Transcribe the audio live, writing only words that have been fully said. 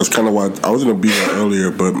That's kind of why I was gonna be there earlier,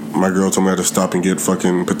 but my girl told me I had to stop and get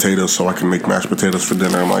fucking potatoes so I can make mashed potatoes for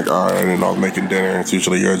dinner. I'm like, all right, I didn't know I was making dinner. It's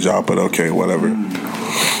usually your job, but okay, whatever.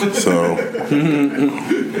 So,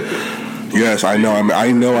 yes, I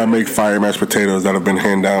know I make fire mashed potatoes that have been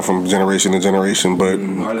handed down from generation to generation. But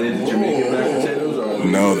are they Jamaican mashed potatoes? Or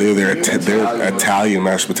no, they're Italian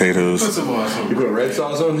mashed potatoes. Put some sauce. You put red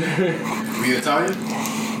sauce on there? We Italian?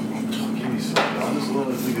 Give me some. I just love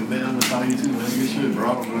this nigga, man. I'm Italian too, man. Good shit,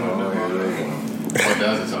 bro.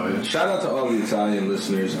 That's Italian. Shout out to all the Italian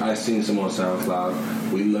listeners. I seen some on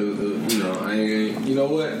SoundCloud. We look, you know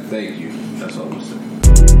what? Thank you. That's all I'm gonna say.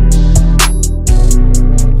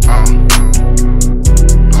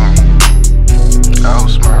 I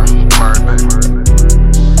was smart, baby.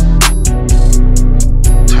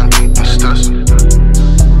 10 deep and stussy.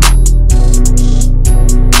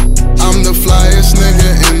 I'm the flyest nigga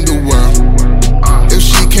in the world. If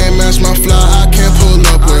she can't match my fly, I can't pull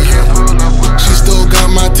up with her. She still got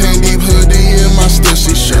my tan deep hoodie and my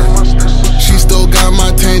stussy shirt. She still got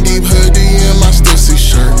my tan deep hoodie and my stussy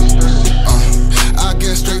shirt. I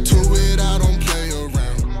get straight to it, I don't play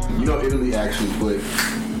around. You know, Italy actually put.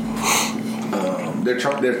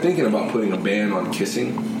 They're thinking about putting a ban on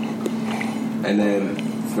kissing, and then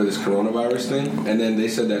for this coronavirus thing, and then they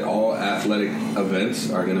said that all athletic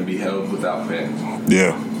events are going to be held without fans.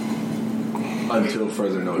 Yeah. Until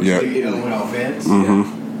further notice. Yeah. Without fans?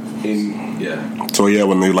 Mm-hmm. Yeah. So yeah,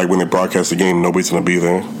 when they broadcast the game, nobody's gonna be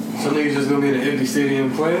there. So niggas just gonna be in an empty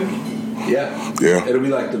stadium playing? Yeah. Yeah. It'll be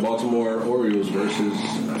like the Baltimore Orioles versus,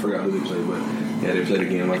 I forgot who they played, but yeah, they played a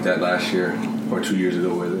game like that last year or 2 years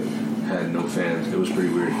ago where they had no fans. It was pretty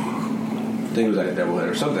weird. I think it was like a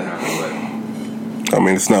doubleheader. Something happened, but I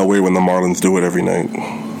mean, it's not weird when the Marlins do it every night.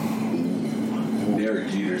 Derek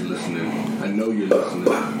Jeter's listening. I know you're listening.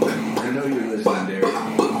 Derek.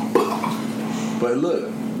 But look,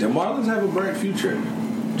 the Marlins have a bright future.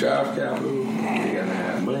 Draft capital. They gotta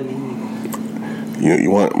have money. You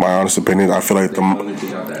want my honest opinion? I feel like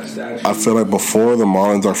before the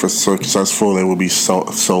Marlins are successful, they will be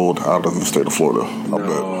sold out of the state of Florida.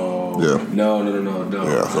 No. Yeah. No.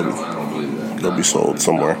 Yeah, I don't believe that. They'll be sold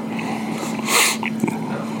somewhere. No.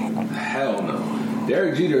 Hell no.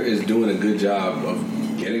 Derek Jeter is doing a good job of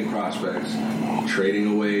getting prospects, trading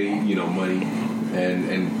away, money,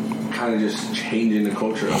 and kind of just changing the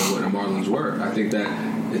culture of what the Marlins were. I think that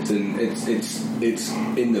it's in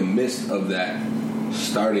the midst of that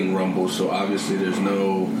starting rumble, so obviously there's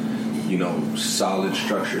no solid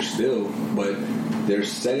structure still, but they're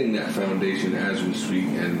setting that foundation as we speak,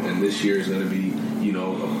 and this year is going to be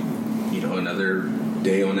another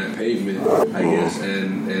day on that pavement, I guess,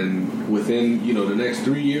 and within the next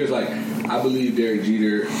 3 years, like I believe Derek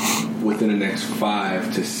Jeter within the next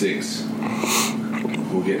 5 to 6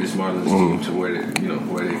 will get this Marlins team to where they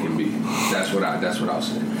can be. That's what I'll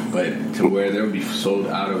say. But to where they'll be sold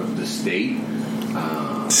out of the state.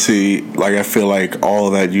 See, like I feel like all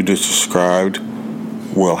of that you just described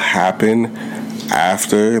will happen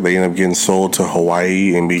after they end up getting sold to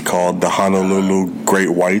Hawaii and be called the Honolulu Great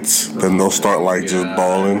Whites. Then they'll start just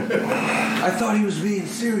balling. I thought he was being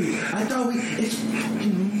serious. It's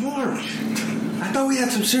fucking March. I thought we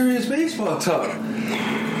had some serious baseball talk.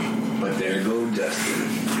 But there go Justin.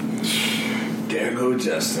 I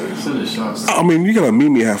mean, you gotta meet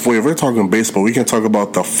me halfway. If we're talking baseball, we can talk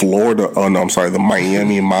about the the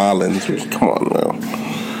Miami Marlins. Come on now.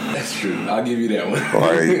 That's true. I'll give you that one.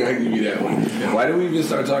 Right. I'll give you that one. Why did we even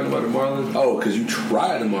start talking about the Marlins? Oh, because you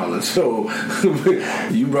tried the Marlins. So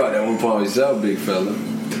you brought that one upon yourself, big fella.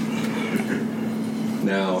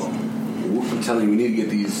 Now, I'm telling you, we need to get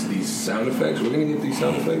these sound effects. We're going to get these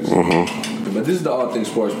sound effects. Mm-hmm. But this is the All Things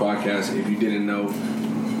Sports Podcast. If you didn't know,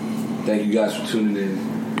 thank you guys for tuning in.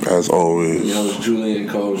 As always. It's Julian,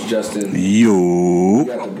 co-host Justin. You. We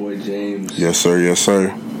got the boy James. Yes,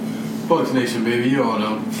 sir. Bucks Nation, baby. You all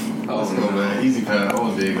know. Let's go, man. Easy pad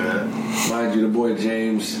all day, man. Mind you, the boy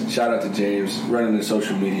James. Shout out to James. Running the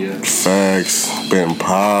social media. Facts. Been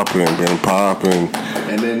popping.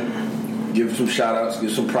 And then give some shout outs. Give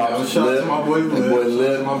some props. Shout out to my boy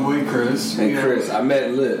Lip. To my boy Chris. And Chris. I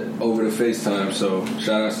met Lip over the FaceTime, so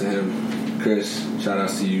shout outs to him. Chris, shout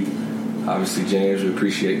outs to you. Obviously, James, we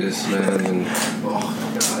appreciate this, man. And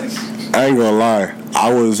I ain't gonna lie.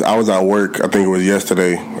 I was at work. I think it was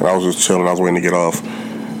yesterday, and I was just chilling. I was waiting to get off,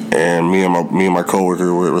 and me and my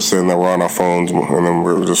coworker were sitting there. We're on our phones, and then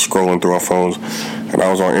we were just scrolling through our phones. And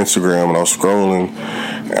I was on Instagram, and I was scrolling,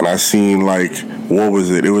 and I seen what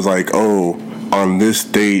was it? It was on this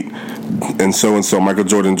date and so Michael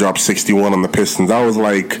Jordan dropped 61 on the Pistons. I was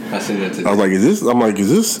like, is this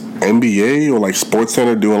NBA or like Sports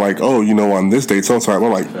Center doing like, oh, on this date so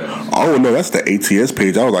I'm like, oh no, that's the ATS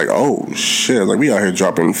page. I was like, oh shit, I was like, we out here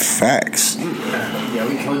dropping facts. Yeah,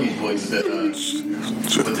 we killing these boys that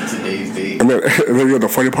with today's date. And then the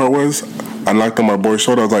funny part was, I knocked on my boy's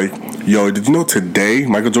shoulder. I was like, yo, did you know today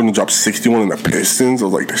Michael Jordan dropped 61 on the Pistons? I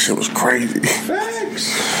was like, that shit was crazy.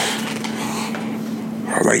 Facts.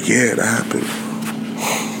 I was like, yeah, that happened.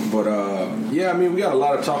 But, yeah, I mean, we got a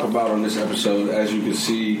lot to talk about on this episode. As you can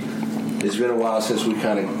see, it's been a while since we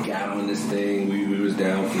kind of got on this thing. We was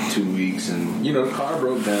down for 2 weeks, and, the car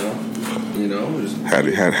broke down. Had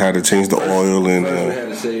to change the oil. And we had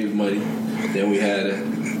to save money. Then we had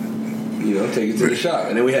to, take it to the shop.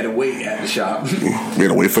 And then we had to wait at the shop. We had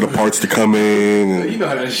to wait for the parts to come in. And you know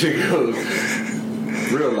how that shit goes.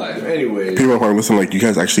 Real life. Anyway. People are probably listening like, you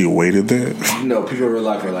guys actually waited there? No, people in real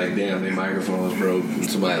life are like, damn, their microphones broke and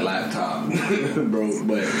somebody's laptop broke.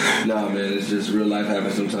 But, nah, man, it's just real life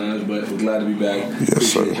happens sometimes. But we're glad to be back. Yes,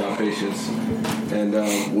 Appreciate y'all patience. And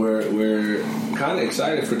we're kind of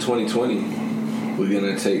excited for 2020. We're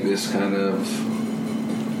going to take this kind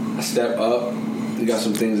of a step up. We got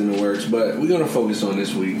some things in the works, but we're going to focus on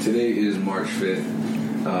this week. Today is March 5th.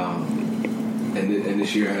 And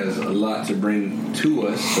this year has a lot to bring to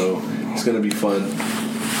us, so it's going to be fun.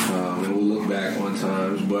 And we'll look back on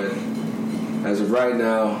times. But as of right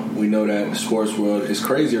now, we know that the sports world is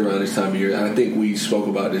crazy around this time of year. And I think we spoke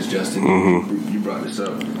about this, Justin. Mm-hmm. You brought this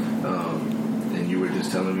up. And you were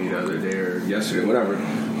just telling me the other day or yesterday, whatever.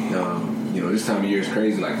 This time of year is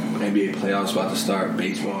crazy. Like, NBA playoffs about to start.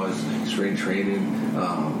 Baseball is spring training.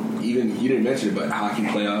 Even, you didn't mention it, but hockey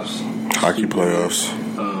playoffs.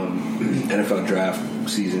 NFL draft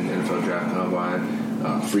season, NFL draft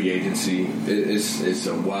combine, free agency. It's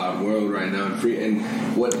a wild world right now.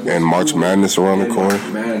 And March Madness around the corner.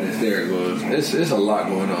 March Madness, there it goes. It's a lot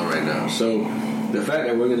going on right now. So the fact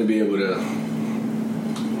that we're going to be able to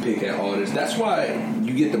pick at all this, that's why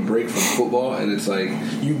you get the break from football, and it's like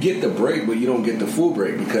you get the break, but you don't get the full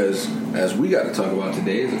break because, as we got to talk about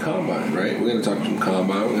today, is the combine, right? We're going to talk some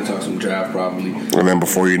combine. We're going to talk some draft probably. And then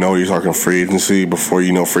before you know, you're talking free agency. Before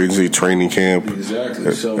you know, free agency training camp.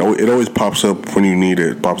 Exactly. So it always pops up when you need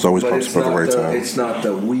it. Pops up at the right time. It's not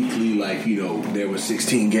the weekly, like, there were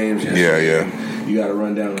 16 games yesterday. Yeah. You got to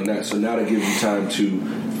run down on that. So now that gives you time to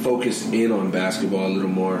focus in on basketball a little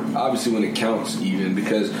more. Obviously, when it counts, even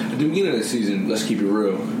because at the beginning of the season, let's keep it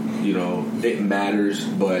real. It matters,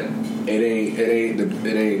 but it ain't.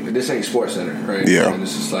 This ain't Sports Center, right? Yeah. And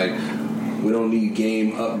it's just like we don't need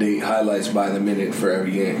game update highlights by the minute for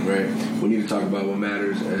every game, right? We need to talk about what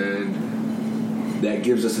matters, and that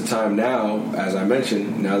gives us the time now. As I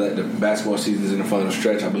mentioned, now that the basketball season is in the final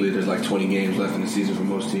stretch, I believe there's like 20 games left in the season for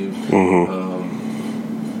most teams. Mm-hmm.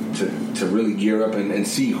 To really gear up and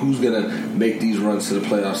see who's going to make these runs to the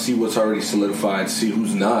playoffs, see what's already solidified, see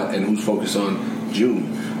who's not, and who's focused on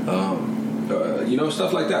June.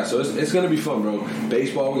 Stuff like that. So it's going to be fun, bro.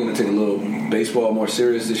 Baseball, we're going to take a little baseball more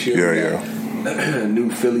serious this year. Yeah.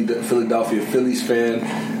 New Philadelphia Phillies fan.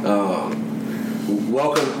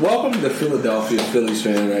 Welcome the Philadelphia Phillies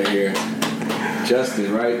fan right here.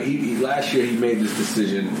 Justin, right? He last year he made this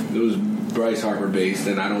decision. It was Bryce Harper based,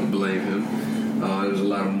 and I don't blame him. There was a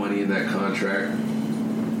lot of money in that contract,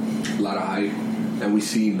 a lot of hype, and we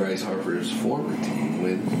see Bryce Harper's former team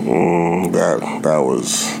win. That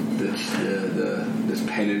was this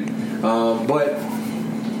pennant. But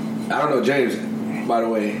I don't know. James, by the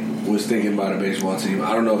way, was thinking about a baseball team.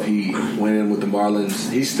 I don't know if he went in with the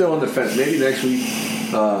Marlins. He's still on the fence. Maybe next week.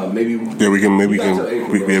 Maybe. Yeah, we can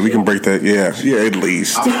break that. Yeah, at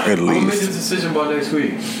least. I'll make a decision by next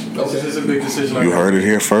week. This is a big decision. You heard it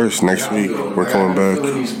here first. Next week we're coming back.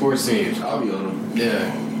 These sports teams. I'll be on them.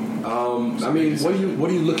 Yeah. I mean, what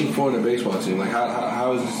are you looking for in a baseball team? Like,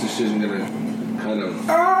 how is this decision gonna kind of?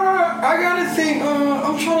 I gotta think.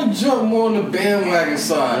 I'm trying to jump more on the bandwagon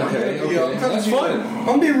side. Okay. That's fun. I'm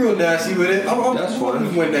gonna be real nasty with it. That's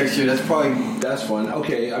fun. Win next year. That's fun.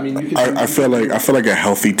 Okay. I mean, you can. I feel like a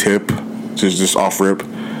healthy tip, just off rip.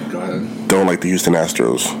 Go ahead. Don't like the Houston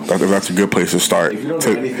Astros. That's a good place to start. If you don't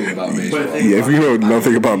know anything about baseball, if you know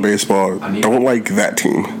nothing about baseball, don't like that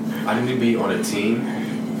team. I need to be on a team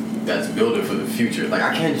that's building for the future. Like,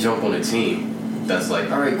 I can't jump on a team that's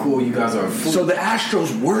like, all right, cool, you guys are full. So the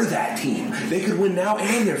Astros were that team. They could win now,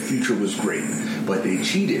 and their future was great, but they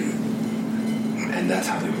cheated, and that's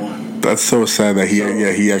how they won. That's so sad that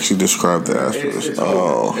he actually described the Astros.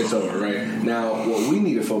 It's over, right? Now, what we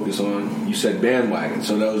need to focus on, you said bandwagon.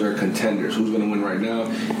 So those are contenders. Who's going to win right now?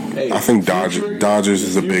 Hey, I think Dodgers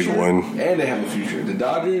is a big one. And they have a future. The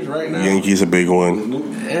Dodgers right now. Yankees a big one.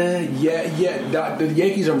 The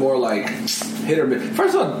Yankees are more like hit or miss.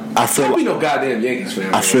 First of all, I feel no goddamn Yankees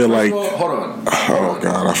fan. I feel like. All, hold on. Oh,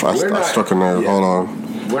 God. I struck a nerve. Hold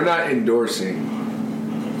on. We're not endorsing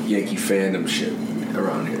Yankee fandom shit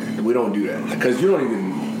around here. We don't do that. Because you don't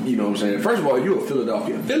even, you know what I'm saying? First of all, you're a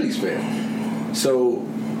Philadelphia Phillies fan. So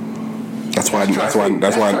that's why I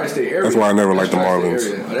never liked the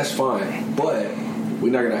Marlins. That's fine. But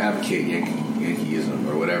we're not going to advocate Yankeeism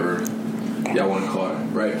or whatever y'all want to call it,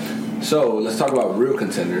 right? So let's talk about real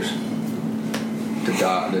contenders. The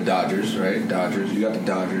Dodgers, right? Dodgers. You got the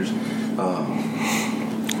Dodgers.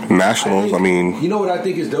 Nationals, you know what I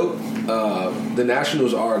think is dope? The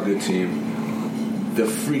Nationals are a good team. The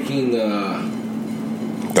freaking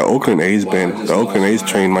the Oakland A's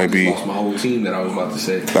train might be lost my whole team that I was about to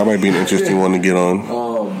say. That might be an interesting one to get on.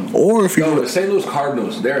 Or if you the St. Louis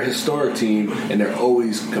Cardinals, they're a historic team and they're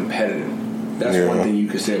always competitive. That's one thing you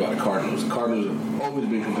could say about the Cardinals. The Cardinals have always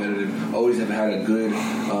been competitive, always have had a good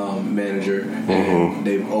manager, and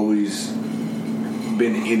they've always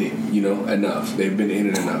been in it, enough. They've been in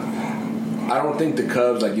it enough. I don't think the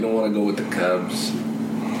Cubs, you don't want to go with the Cubs.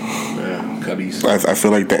 Cubbies. I feel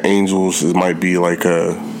like the Angels might be like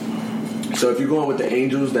a. So if you're going with the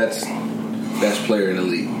Angels, that's best player in the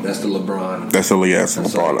league. That's the LeBron. That's the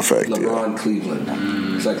LeBron effect. LeBron Cleveland.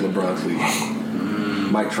 It's like LeBron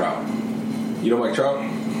Cleveland. Mike Trout. You know Mike Trout?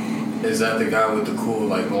 Is that the guy with the cool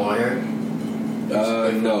long hair?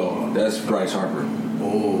 No, that's Bryce Harper.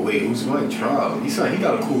 Oh wait, who's Mike Trout? He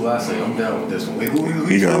got a cool last name. I'm down with this one. Wait, who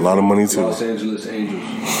he got a lot of money too. Los Angeles Angels.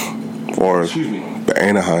 Or excuse me, the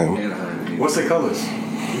Anaheim. Angels. What's the colors?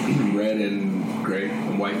 Red and gray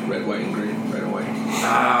and white. Red, white, and gray. Red and white.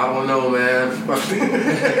 I don't know, man. I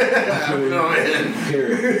don't know, man.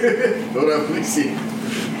 Here. Hold up, let me see.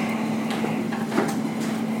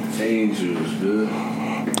 Angels, good.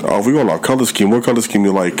 Oh, if we go on our color scheme, what color scheme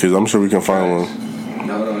you like? Because I'm sure we can find one.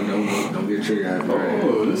 No, don't get trigger happy.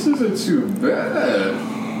 Oh, this isn't too bad.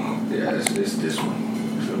 Yeah, it's this one.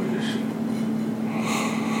 Show me this shit.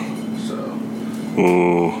 So.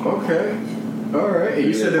 Okay. All right. And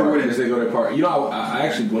you said that when they go to that park. I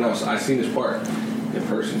actually when I seen this park in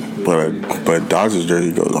person. But Dodgers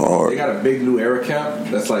jersey goes hard. They got a big new era cap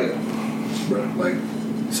that's size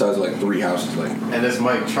of 3 houses, And that's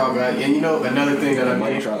Mike Trout guy. And another thing that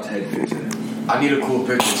Mike Trout's head fits in it. I need a cool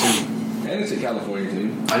picture too. And it's a California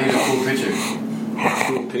team. I need a cool picture.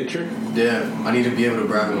 Cool picture? Yeah, I need to be able to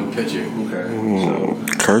grab him a picture. Okay. So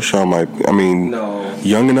Kershaw might. No.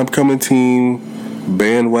 Young and upcoming team.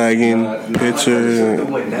 Bandwagon pitcher.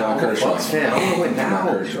 Not Kershaw. Not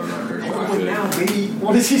Kershaw. Now, baby.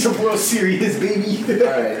 Want to see some World Series, baby? All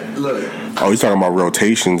right, look. Oh, he's talking about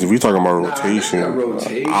rotations. If we're talking about rotation,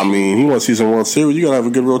 he wants to see some World Series. You gotta have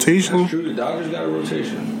a good rotation. That's true. The Dodgers got a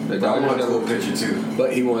rotation. The Dodgers got a cool picture too.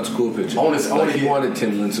 But he wants cool picture. He wanted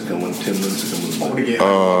Tim Lincecum when Tim Lincecum was. I want to get my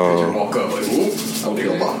picture. Walk up whoop.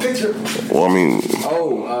 Okay. My picture. Well,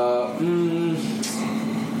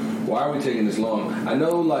 why are we taking this long? I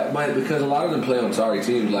know, because a lot of them play on sorry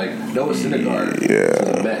teams, like Noah Syndergaard. Yeah. To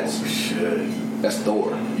the Mets. Shit. That's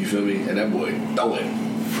Thor. You feel me? And that boy, throwing.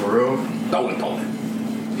 For real? Throwing.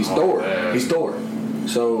 He's Thor. Man. He's Thor.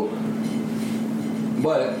 So,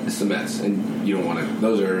 but it's the Mets, and you don't want to.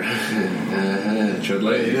 Those are tread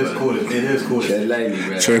lightly. It is cool. It is cool. Tread lightly,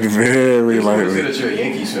 man. Tread very lightly. It's cool to say that you're a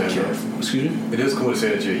Yankees fan, bro. Excuse me? It is cool to say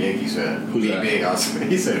that you're a Yankees fan. Who's that? Being awesome.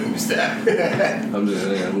 He said, "Who's that?" I'm just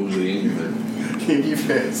saying, who's the Yankee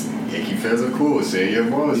fan? Yankee fans are cool. Say your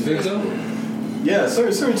Marlins. You think so? Yeah,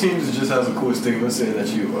 certain teams just has a cool stigma saying that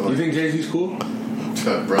you. You think Jay-Z's cool?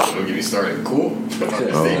 Bro, don't get me started. Cool.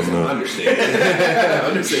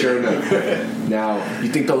 Understand. Sure enough. Now, you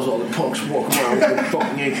think those other punks walk around with the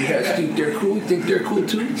fucking Yankee hats think they're cool? You think they're cool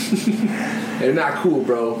too? They're not cool,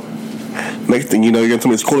 bro. Next thing you know, you're gonna tell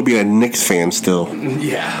me it's cool to be a Knicks fan still.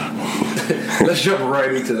 Yeah. Let's jump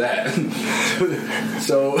right into that.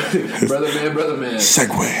 So, brother man.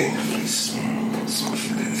 Segue.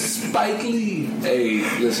 Spike Lee. Hey,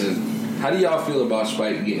 listen. How do y'all feel about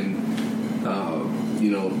Spike getting,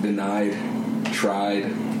 denied, tried,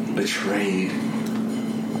 betrayed,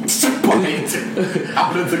 spiked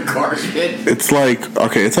out of the car shit? It's like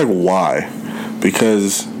why?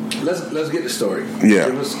 Because let's get the story. Yeah.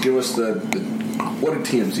 Give us the what did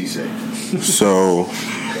TMZ say? So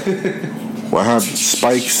what happened?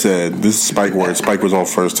 Spike said, this is Spike word. Spike was on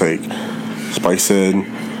First Take. Spike said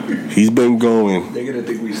he's been going. They're gonna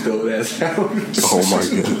think we stole that sound. Oh my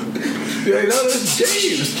god. Yeah, no, that's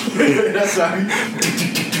James. That's right.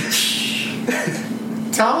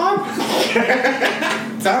 Tom?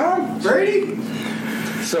 Brady?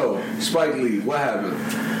 So, Spike Lee, what happened?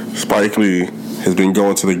 Spike Lee has been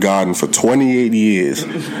going to the Garden for 28 years.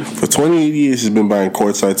 For 28 years, he's been buying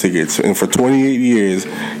courtside tickets. And for 28 years,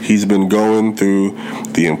 he's been going through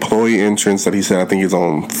the employee entrance that he said, I think is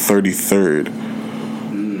on 33rd.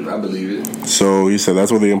 I believe it. So he said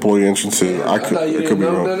that's where the employee entrance is. I thought you could be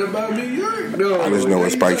didn't know wrong. nothing about New York. No, I just know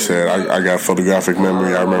what Spike said. I got photographic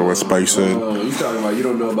memory. I remember what Spike said. You talking about you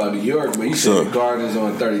don't know about New York, but you said the Garden is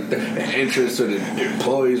on 33rd. The entrance to the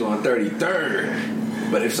employees on 33rd.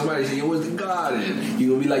 But if somebody says, yo, what's the Garden? You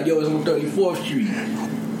gonna be like, yo, it's on 34th Street.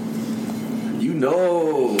 You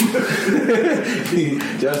know.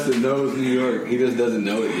 Justin knows New York. He just doesn't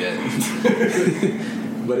know it yet.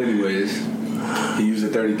 But anyways, he used the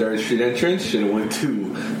 33rd Street entrance. Should have went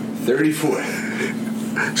to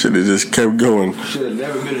 34th. Should have just kept going. Should have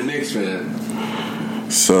never been a Knicks fan.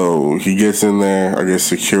 So he gets in there. I guess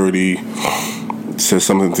security says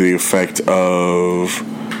something to the effect of...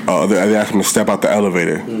 they asked him to step out the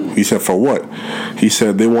elevator. He said, for what? He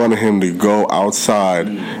said they wanted him to go outside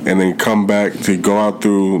and then come back to go out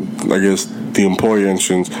through, I guess, the employee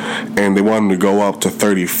entrance, and they wanted him to go up to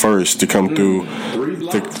 31st to come through,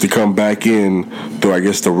 to come back in through, I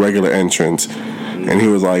guess, the regular entrance. And he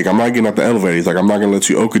was like, I'm not getting out the elevator. He's like, I'm not going to let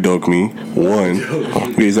you okie-doke me. One.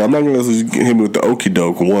 He's like, I'm not going to let you hit me with the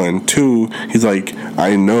okie-doke. One. Two, he's like,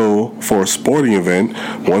 I know for a sporting event,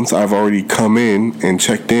 once I've already come in and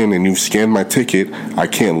checked in and you've scanned my ticket, I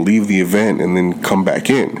can't leave the event and then come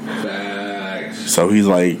back in. Facts. So he's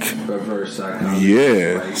like, Reverse psychology.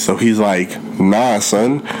 yeah. So he's like, nah,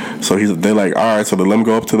 son. So they're like, all right, so they let him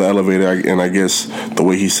go up to the elevator. And I guess the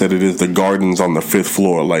way he said it is the Garden's on the 5th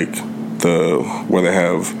floor, like where they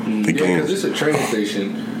have the games. Yeah, because it's a train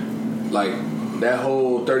station. Like, that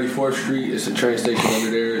whole 34th Street, it's a train station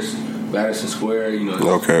under there. It's Madison Square, you know.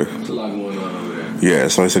 Okay. There's a lot going on over there. Yeah,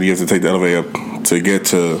 so I said you have to take the elevator up to get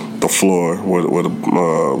to the floor where the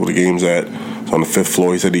game's at. It's on the 5th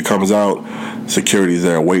floor. He said he comes out, security's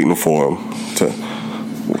there waiting for him to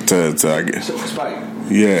I guess. So, Spike.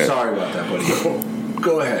 Yeah. Sorry about that, buddy.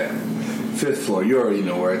 Go ahead. 5th floor. You already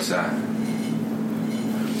know where it's at.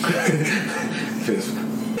 Think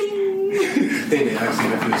they actually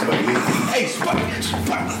gonna feel Spike Lee. Hey, Spike.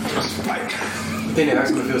 Think they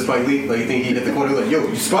actually gonna feel Spike Lee? Like, you think he hit the corner like, yo,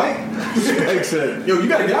 you Spike? Spike said, Yo, you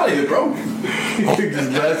gotta get out of here, bro. he picked his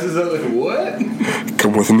glasses up like, what?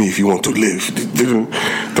 Come with me if you want to live. Throw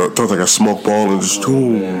like a smoke ball and just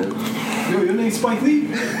Yo, your name's Spike Lee?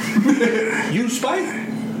 You Spike?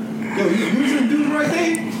 Yo, you some dude right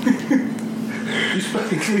there? You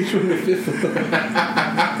Spike Lee from the 5th floor.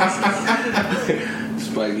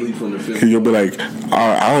 Spike Lee from the 5th floor. You'll be like,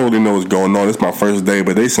 I don't really know what's going on. It's my first day,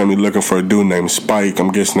 but they sent me looking for a dude named Spike. I'm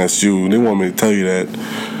guessing that's you. They want me to tell you that.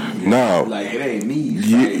 No. Like, it ain't me.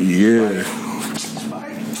 Yeah.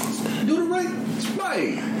 Spike. Do the right.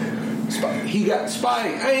 Spike. He got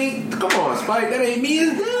Spike. Come on, Spike. That ain't me.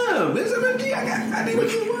 It's them. It's MFG. I need what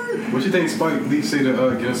you word. What you think Spike Lee say to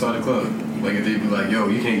get inside the club? Like, if they be like, yo,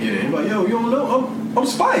 you can't get in. Like, yo, you don't know? I'm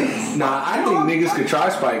Spike. Nah, I think niggas could try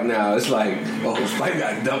Spike now. It's like, oh, Spike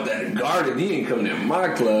got dumped at the Garden. He ain't coming in my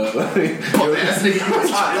club. Yo, Ass nigga, you was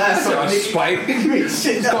hot last time, nigga. Spike.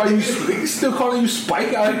 Shit, Still calling you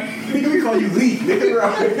Spike out here? Nigga, we call you Lee. Nigga,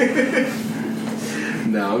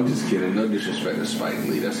 No, I'm just kidding. No disrespect to Spike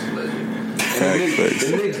Lee. That's a legend. And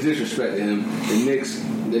the Knicks disrespected him.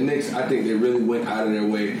 The Knicks, I think they really went out of their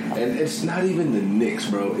way. And it's not even the Knicks,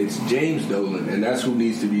 bro. It's James Dolan. And that's who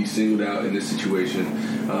needs to be singled out in this situation.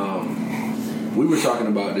 We were talking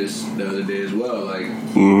about this the other day as well. Like,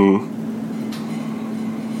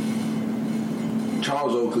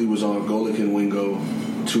 Charles Oakley was on Golic and Wingo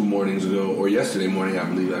 2 mornings ago, or yesterday morning, I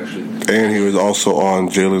believe, actually. And he was also on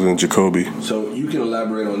Jalen and Jacoby. So you can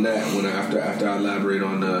elaborate on that after I elaborate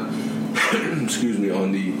on the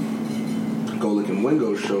on the Golic and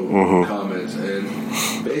Wingo show comments. And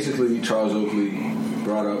basically, Charles Oakley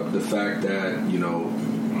brought up the fact that, you know,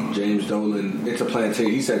 James Dolan, it's a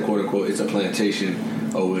plantation. He said, quote unquote, it's a plantation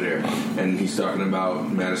over there. And he's talking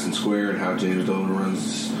about Madison Square and how James Dolan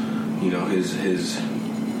runs, you know, his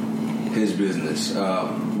business.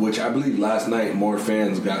 Which I believe last night more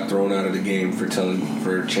fans got thrown out of the game for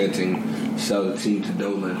chanting "sell the team to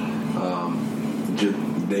Dolan."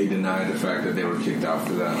 They denied the fact that they were kicked out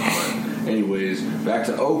for that. But anyways, back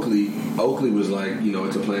to Oakley. Oakley was like, you know,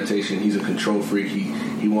 it's a plantation. He's a control freak.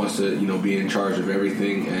 He wants to, you know, be in charge of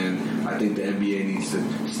everything. And I think the NBA needs to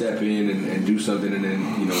step in and do something. And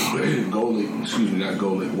then, you know,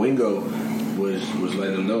 Wingo was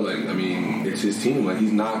letting him know, like, I mean, it's his team. Like,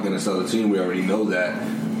 he's not going to sell the team. We already know that.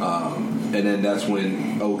 And then that's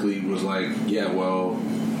when Oakley was like, yeah, well,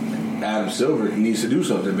 Adam Silver needs to do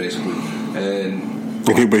something, basically.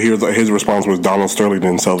 But his response was Donald Sterling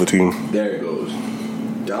didn't sell the team. There it goes.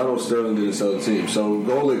 Donald Sterling didn't sell the team. So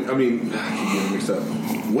Dolan, I mean, I'm getting mixed up.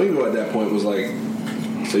 Wingo at that point was like,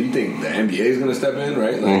 so you think the NBA is going to step in,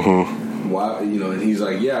 right? Like, why? You know, and he's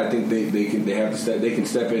like, yeah, I think they can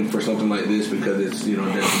step in for something like this because it's, you know,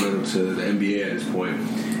 detrimental to the NBA at this point.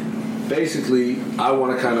 Basically, I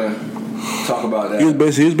want to kind of talk about that. He was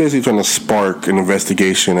basically trying to spark an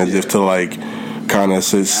investigation as if to like kind of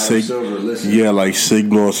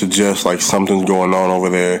signal, suggest like something's going on over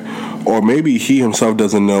there, or maybe he himself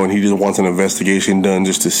doesn't know and he just wants an investigation done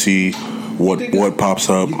just to see what pops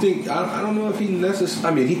up. You think? I don't know if he necessarily.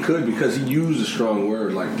 I mean, he could because he used a strong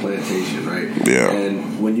word like plantation, right? Yeah.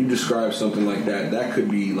 And when you describe something like that, that could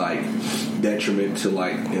be like detriment to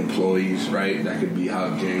like employees, right? That could be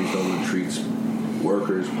how James Dolan treats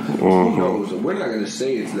workers. Who knows? We're not going to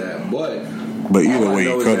say it's that, but either way,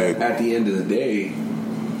 you could. At the end of the day,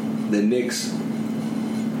 the Knicks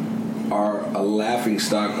are a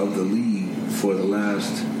laughingstock of the league for the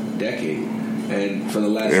last decade. And for the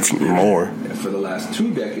last for the last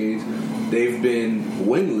 2 decades, they've been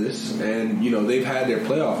winless, and you know they've had their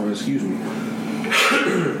playoff run. Excuse me,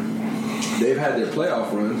 they've had their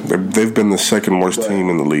playoff run. They've been the second worst team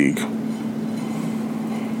in the league,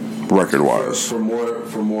 record wise, for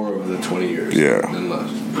more of the 20 years. Than less.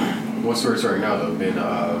 What's worse right now though? Being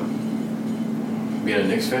a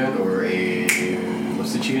Knicks fan or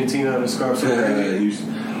what's the cheating team that describes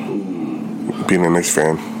being a Knicks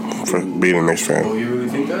fan. Being a Knicks fan. Oh, you really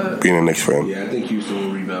think that? Being a Knicks fan. Yeah, I think Houston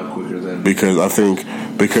will rebound quicker than. And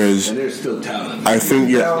there's still talent. I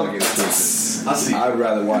think I'd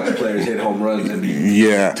rather watch players hit home runs than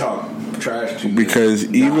talk trash to. Because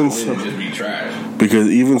even so, just be trash. Because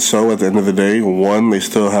even so, at the end of the day, one, they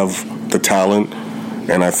still have the talent,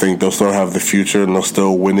 and I think they'll still have the future, and they'll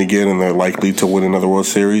still win again, and they're likely to win another World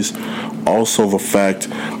Series. Also, the fact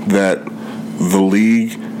that the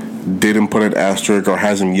league didn't put an asterisk or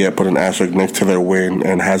hasn't yet put an asterisk next to their win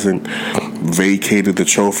and hasn't vacated the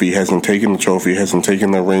trophy, hasn't taken the trophy, hasn't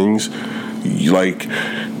taken the rings. Like,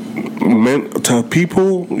 to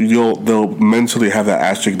people, they'll mentally have that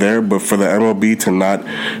asterisk there, but for the MLB to not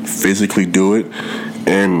physically do it,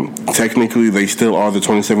 and technically they still are the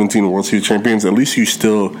 2017 World Series champions, at least you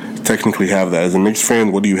still technically have that. As a Knicks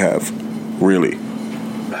fan, what do you have? Really?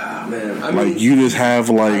 I mean, you just have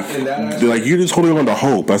you're just holding on to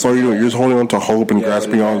hope. That's all you're doing. You're just holding on to hope and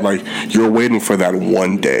grasping on. Like, you're waiting for that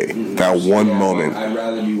one day, that one moment. I'd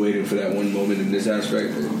rather be waiting for that one moment in this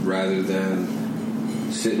aspect rather than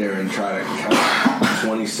sit there and try to count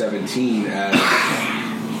 2017 as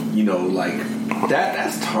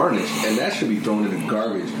that's tarnished and that should be thrown in the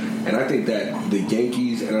garbage. And I think that the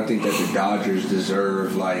Yankees and I think that the Dodgers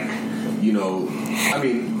deserve to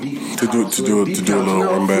do a little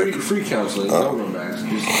run back. Free counseling, no run backs.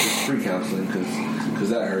 Just free counseling because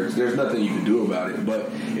that hurts. There's nothing you can do about it.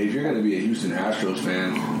 But if you're going to be a Houston Astros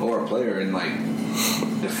fan or a player and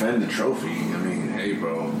defend the trophy, I mean, hey,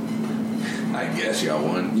 bro, I guess y'all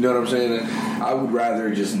won. You know what I'm saying? I would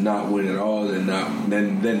rather just not win at all than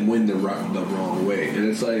win the wrong way. And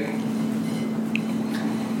it's like,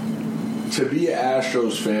 to be an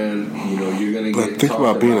Astros fan, you're going to get. But think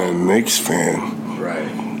about being a Knicks fan. Right.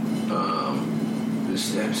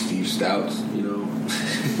 Steve Stouts,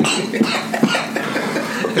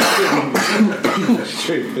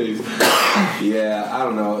 straight face. Yeah, I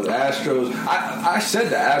don't know. The Astros. I said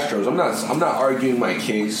the Astros. I'm not arguing my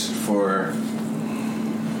case for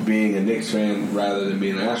being a Knicks fan rather than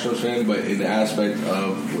being an Astros fan, but in the aspect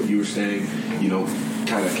of what you were saying,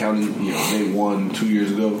 kind of counting, they won 2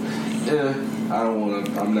 years ago. I don't want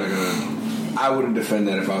to. I'm not gonna. I wouldn't defend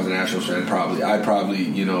that if I was an Astros fan. I'd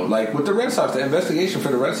probably, with the Red Sox, the investigation for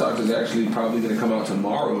the Red Sox is actually probably going to come out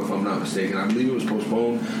tomorrow, if I'm not mistaken. I believe it was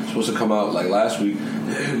postponed. It was supposed to come out last week.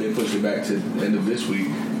 They pushed it back to the end of this week,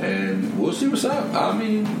 and we'll see what's up. I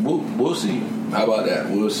mean, we'll see. How about that?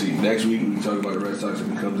 We'll see. Next week we can talk about the Red Sox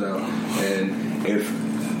if it comes out. And if,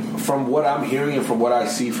 from what I'm hearing and from what I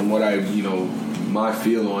see, from what my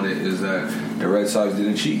feel on it is that the Red Sox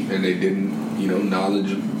didn't cheat and they didn't,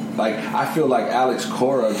 knowledge. I feel like Alex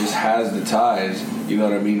Cora just has the ties, you know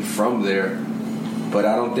what I mean, from there. But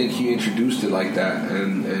I don't think he introduced it like that,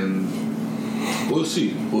 and we'll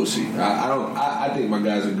see. I think my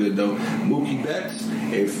guys are good though. Mookie Betts,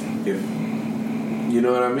 if you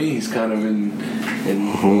know what I mean, he's kind of in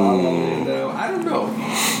La La Land now. I don't know,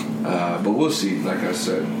 but we'll see. Like I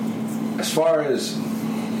said, as far as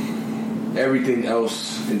everything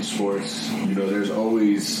else in sports, there's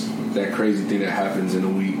always that crazy thing that happens in a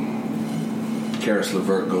week. Karis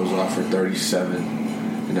LeVert goes off for 37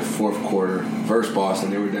 in the fourth quarter versus Boston.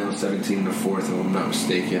 They were down 17 in the fourth, if I'm not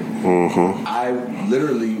mistaken. Mm-hmm. I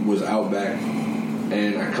literally was out back,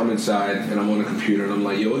 and I come inside, and I'm on the computer, and I'm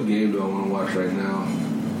like, yo, what game do I want to watch right now?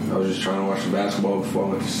 I was just trying to watch the basketball before I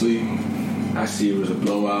went to sleep. I see it was a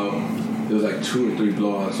blowout. There was like 2 or 3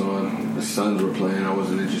 blowouts on. The Suns were playing. I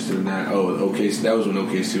wasn't interested in that. OKC. That was when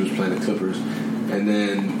OKC was playing the Clippers. And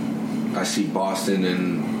then I see Boston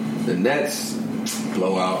and the Nets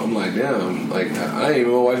blowout. I'm like, damn. Like, I ain't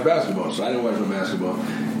even want to watch basketball, so I didn't watch no basketball.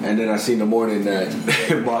 And then I see in the morning that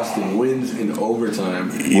Boston wins in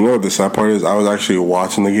overtime. You know what the sad part is? I was actually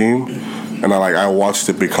watching the game, and I watched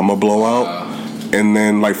it become a blowout. And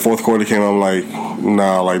then, like, fourth quarter came, I'm like,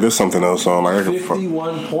 nah, like, there's something else on. Like,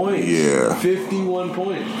 51 points. Yeah. 51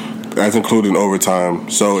 points. That's including overtime.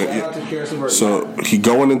 So he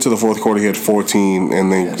going into the fourth quarter, he had 14,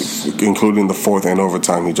 and then including the fourth and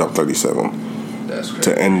overtime, he dropped 37. That's crazy.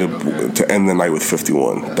 To end the night with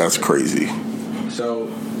 51. That's crazy. So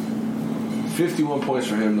 51 points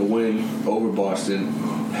for him to win over Boston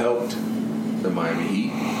helped the Miami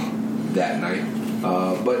Heat that night.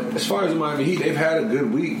 But as far as the Miami Heat, they've had a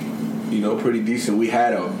good week. Pretty decent. We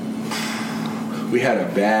had a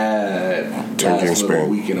bad 10-game span.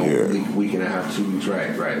 Week and a half, 2 weeks.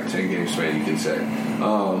 Right. 10-game span, you can say.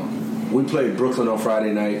 We played Brooklyn on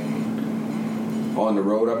Friday night on the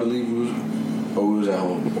road, I believe. We was at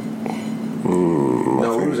home.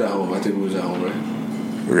 We was at home. I think we was at home, right?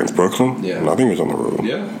 Against Brooklyn? Yeah. No, I think it was on the road.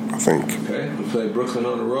 Yeah. I think. Okay. We played Brooklyn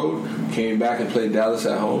on the road. Came back and played Dallas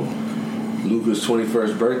at home. Luka's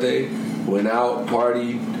 21st birthday. Went out,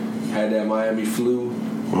 partied, had that Miami flu.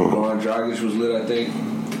 Goran Dragic was lit, I think.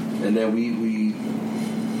 And then we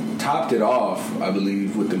topped it off, I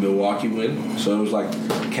believe, with the Milwaukee win. So it was like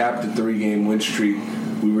capped the 3-game win streak.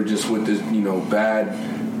 We were just with this,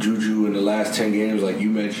 bad juju in the last 10 games, like you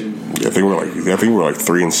mentioned. Yeah, I think we're like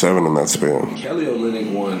 3-7 in that span. Kelly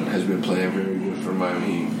Olynyk has been playing very good for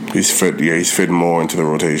Miami Heat. He's fit. Yeah, he's fitting more into the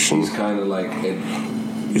rotation. He's kind of like taking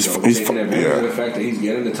advantage of the fact that he's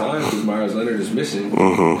getting the time because Myers Leonard is missing,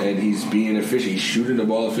 and he's being efficient. He's shooting the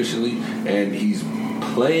ball efficiently, and he's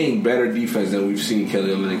playing better defense than we've seen Kelly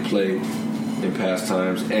Olynyk play in past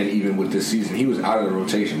times, and even with this season. He was out of the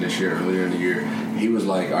rotation this year, earlier in the year. He was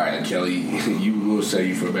like, all right, Kelly, you will sell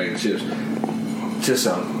you for a bag of chips. Just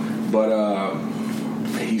something. But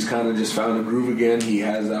he's kind of just found a groove again. He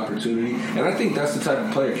has the opportunity. And I think that's the type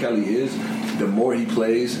of player Kelly is. The more he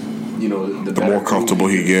plays, the more comfortable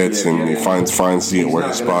he gets, and he finds where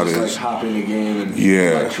his spot is. Like hop in the game and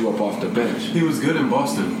light you up off the bench. He was good in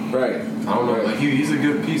Boston, right? I don't know, like he's a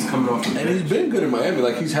good piece coming off the bench. And he's been good in Miami.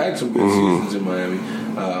 Like he's had some good seasons in Miami,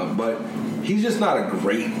 but he's just not a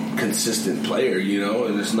great consistent player,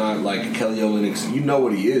 And it's not like Kelly Olynyk. You know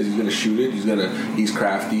what he is. He's going to shoot it. He's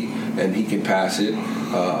crafty and he can pass it.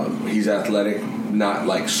 He's athletic, not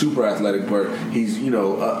like super athletic, but he's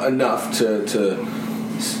enough to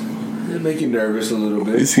make you nervous a little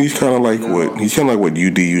bit. He's kind of like what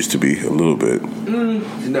UD used to be a little bit.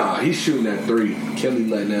 Nah, he's shooting that 3. Kelly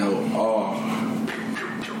letting out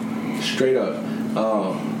straight up.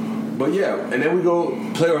 But yeah, and then we go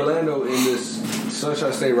play Orlando in this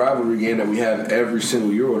Sunshine State rivalry game that we have every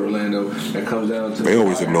single year with Orlando. That comes down to they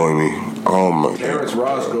always annoy me. Oh my god! Terrence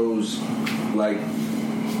Ross goes like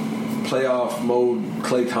playoff mode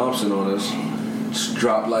Klay Thompson on us. Just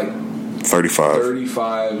dropped like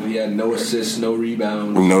 35. He had no assists, no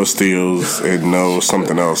rebounds, no steals, and no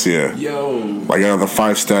something else. Yeah. Like out of the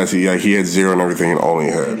 5 stats, he had 0 and everything, and only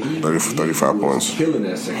had 35 points. Killing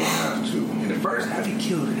that second half too. In the first half, he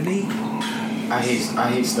killed it. And I hate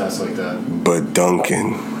stats like that. But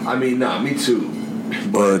Duncan. I mean, me too.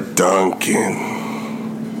 But Duncan.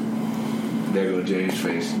 There go James'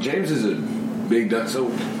 face. James is a big dunk.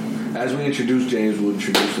 So as we introduce James, we'll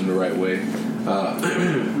introduce him the right way.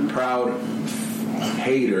 Proud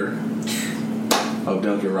hater of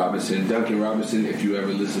Duncan Robinson. Duncan Robinson, if you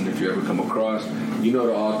ever listen, if you ever come across, the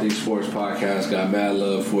All Things Sports podcast got mad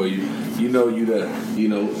love for you. You the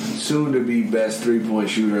soon to be best 3-point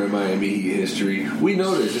shooter in Miami Heat history. We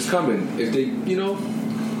know this. It's coming. If they,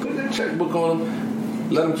 put that checkbook on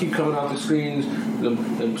them, let them keep coming off the screens,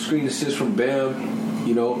 them screen assists from Bam.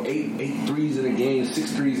 8 threes in a game,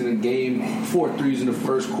 6 threes in a game, 4 threes in the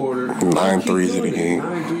first quarter, 9 threes in a game,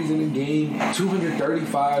 9 threes in a game,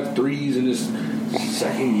 235 threes in his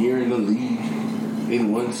second year in the league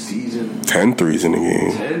in one season, 10 threes in a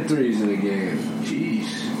game, 10 threes in a game.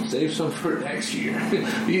 Jeez, Save some for next year.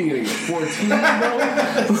 You ain't gonna get 14,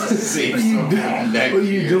 bro. Save some for next What are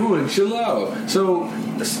you year. doing? Chill out. So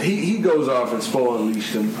he goes off and Spo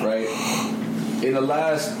unleashed him, right? In the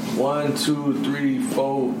last 4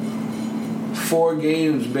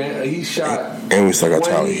 games, man, he shot. And we still got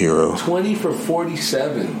Tyler Hero. 20 for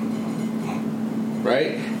 47.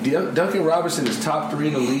 Right? Duncan Robinson is top 3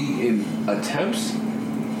 in the league in attempts.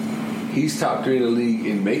 He's top 3 in the league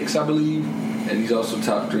in makes, I believe. And he's also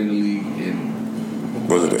top 3 in the league in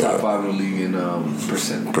top 5 in the league in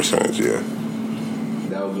percentage, yeah.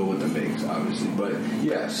 That would go with the makes, obviously. But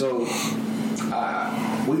yeah, so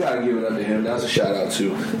we gotta give it up to him. That's a shout out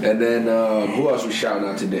too. And then who else we shouting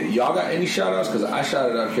out today? Y'all got any shout outs? Because I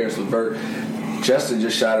shouted out Karis LeVert. Justin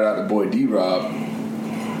just shouted out the boy D-Rob.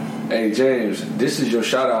 Hey James, this is your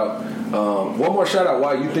shout out. One more shout out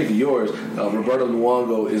while you think of yours. Roberto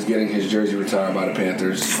Luongo is getting his jersey retired by the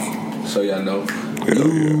Panthers. So y'all know.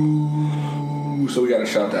 Yeah. So we got to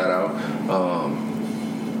shout that out.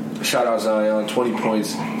 Shout out Zion, 20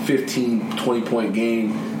 points, 15, 20-point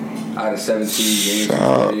game out of 17 games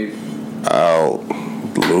played. Out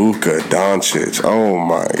Luka Doncic. Oh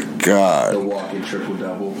my God. The walking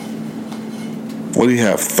triple-double. What do you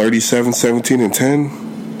have? 37, 17, and 10?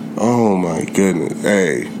 Oh my goodness.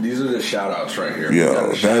 Hey. These are the shout outs right here.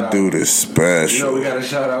 Yo, that dude is special. You know, we got to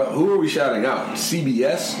shout out. Who are we shouting out?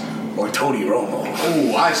 CBS or Tony Romo?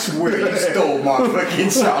 Oh, I swear you stole my fucking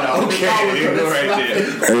shout out. Okay, right there.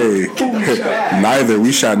 Hey, neither.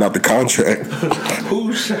 We shouting out the contract.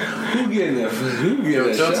 Who getting that? Who getting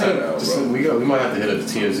that shout out, bro? We might have to hit up the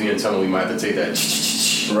TMZ and tell them we might have to take that.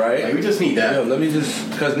 Right? Like, we just need that. Yo, let me just,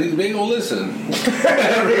 because they ain't gonna listen.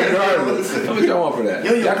 Regardless. How much y'all want for that?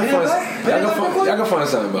 Y'all can find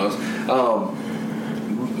something else.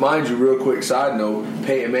 Mind you, real quick side note,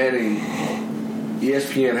 Peyton Manning,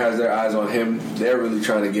 ESPN has their eyes on him. They're really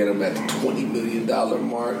trying to get him at the $20 million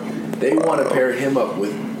mark. They want to pair him up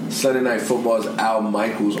with Sunday Night Football's Al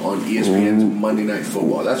Michaels on ESPN's Monday Night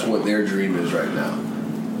Football. That's what their dream is right now.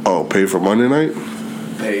 Oh, pay for Monday night?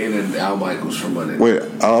 Peyton and Al Michaels for Monday night. Wait,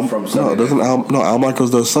 from Sunday night. Al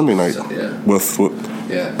Michaels does Sunday night. Yeah. With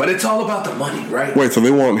yeah, but it's all about the money, right? Wait, so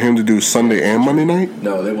they want him to do Sunday and Monday night?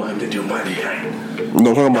 No, they want him to do Monday night. No,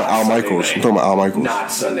 I'm talking about Al Michaels. I'm talking about Al Michaels.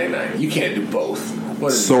 Not Sunday night. You can't do both.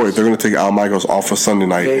 So wait, they're going to take Al Michaels off for Sunday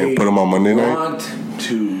night and put him on Monday night? They want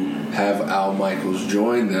to have Al Michaels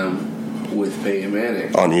join them with Peyton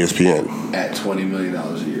Manning on ESPN at $20 million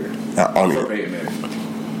a year for Peyton Manning.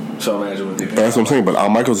 So imagine what they pay. That's what I'm saying, but Al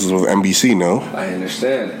Michaels is with NBC, no? I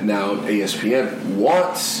understand. Now ESPN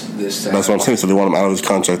wants this to That's what I'm saying. So they want him out of his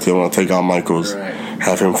contract. They want to take Al Michaels,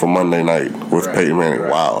 have him for Monday night with Peyton Manning.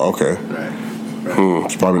 Right. Wow, okay. Right.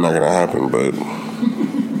 It's probably not going to happen, but...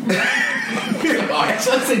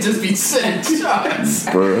 Justin just be sending shots.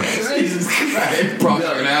 Bruh. Jesus Christ. Probably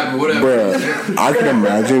not going to happen, whatever. Bruh, I can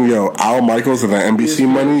imagine, Al Michaels and that NBC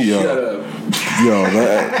money, Shut up.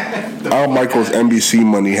 that Al Michaels NBC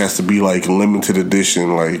money has to be like limited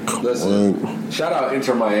edition. Like, listen, what? Shout out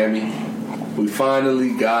Inter Miami. We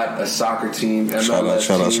finally got a soccer team. MLS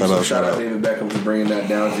Shout out. David Beckham for bringing that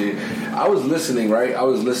down to you. I was listening, right? I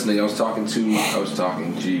was on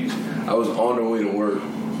the way to work,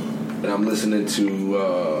 and I'm listening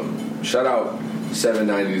to shout out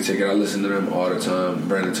 790 The Ticket. I listen to them all the time.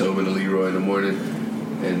 Brandon Tobin and Leroy in the morning,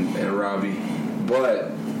 and Robbie.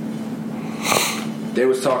 But they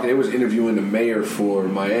was interviewing the mayor for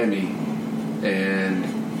Miami, and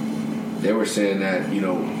they were saying that,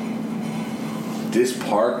 this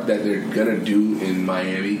park that they're gonna do in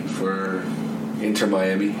Miami for Inter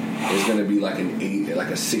Miami is gonna be like a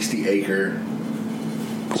 60-acre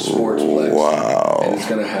sportsplex. Wow! And it's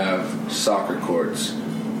gonna have soccer courts,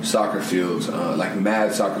 soccer fields, like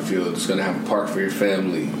mad soccer fields. It's gonna have a park for your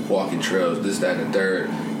family, walking trails, this, that, and the third,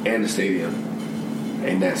 and the stadium,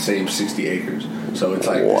 in that same 60 acres. So it's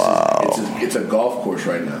like it's a golf course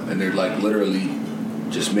right now, and they're like literally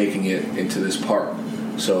just making it into this park.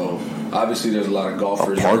 So obviously, there's a lot of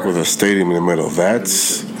golfers. A park with a stadium in the middle.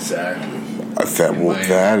 That's exactly.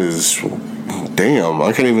 That is. Damn,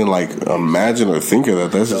 I can't even imagine or think of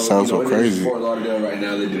that. That just sounds so crazy. Fort Lauderdale right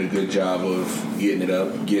now, they did a good job of getting it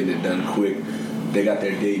done quick. They got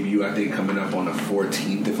their debut, I think, coming up on the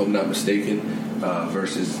 14th, if I'm not mistaken,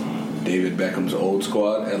 versus David Beckham's old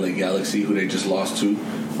squad, LA Galaxy, who they just lost to.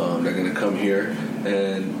 They're going to come here,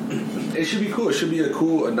 and it should be cool. It should be a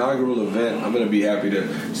cool inaugural event. I'm going to be happy to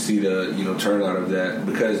see the turnout of that,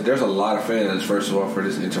 because there's a lot of fans, first of all, for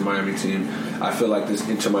this Inter Miami team. I feel like this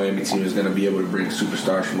Inter Miami team is going to be able to bring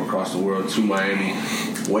superstars from across the world to Miami.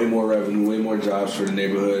 Way more revenue, way more jobs for the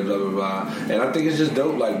neighborhood, blah, blah, blah. And I think it's just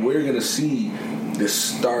dope. Like, we're going to see the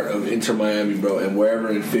start of Inter Miami, bro, and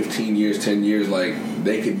wherever in 15 years, 10 years, like,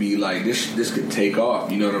 they could be like, this could take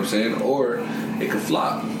off, you know what I'm saying? Or it could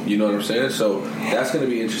flop, you know what I'm saying? So that's going to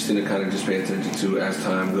be interesting to kind of just pay attention to as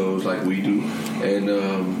time goes, like we do. And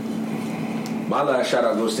my last shout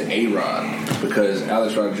out goes to A-Rod, because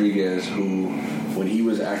Alex Rodriguez, who, when he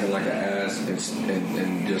was acting like an ass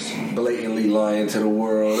and just blatantly lying to the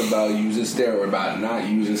world about using steroids, about not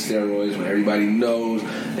using steroids, when everybody knows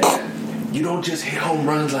that you don't just hit home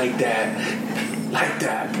runs like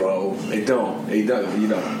that, bro. It don't, you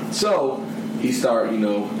know. So he started,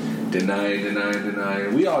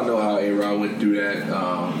 denying. We all know how A-Rod went through that.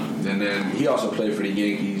 And then he also played for the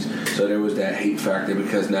Yankees, so there was that hate factor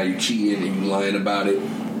because now you cheating and you lying about it.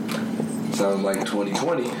 Sounds like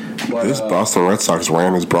 2020. But, this Boston Red Sox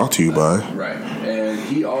rant is brought to you by. Right. And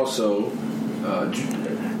he also,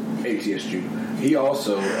 ATS Jr., he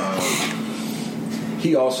also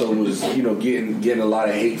was, getting a lot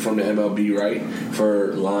of hate from the MLB, right?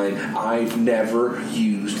 For lying. I've never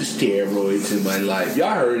used steroids in my life.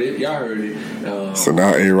 Y'all heard it. So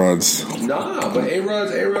now A-Rod's. Nah, but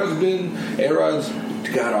A-Rod's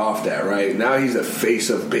got off that, right? Now he's the face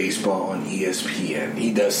of baseball on ESPN.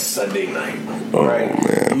 He does Sunday night, right?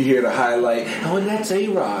 Man. You hear the highlight, and that's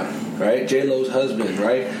A-Rod, right? J-Lo's husband,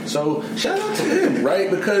 right? So shout out to him, right?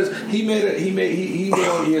 Because he went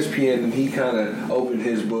on ESPN and he kind of opened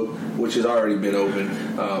his book, which has already been open,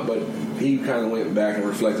 but he kind of went back and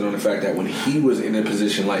reflected on the fact that when he was in a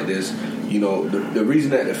position like this, the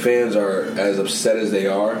reason that the fans are as upset as they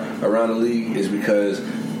are around the league is because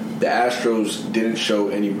the Astros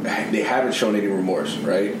they haven't shown any remorse,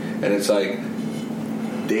 right? And it's like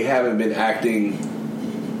they haven't been acting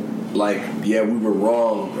like, yeah, we were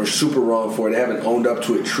wrong or super wrong for it. They haven't owned up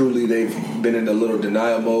to it truly. They've been in a little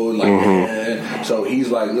denial mode, like, So he's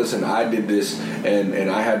like, listen, I did this, and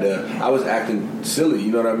I was acting silly,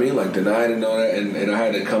 you know what I mean? Like denying and all that, and I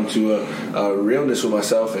had to come to a realness with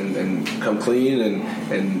myself and come clean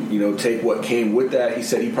and take what came with that. He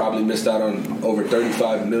said he probably missed out on over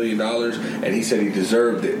 $35 million, and he said he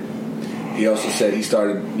deserved it. He also said he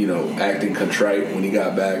started, acting contrite when he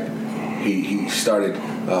got back. He started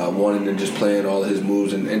wanting to just plan all of his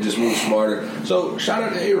moves and just move smarter. So shout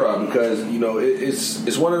out to A-Rod, because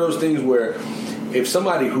it's one of those things where if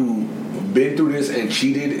somebody who been through this and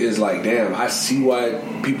cheated is like, damn, I see why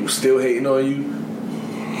people still hating on you,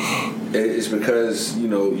 it's because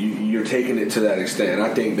you're taking it to that extent. And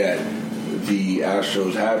I think that the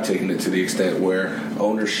Astros have taken it to the extent where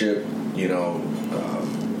ownership,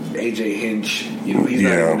 AJ Hinch, he's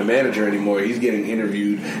not even the manager anymore. He's getting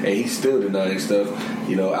interviewed, and he's still denying stuff.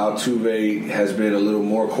 Altuve has been a little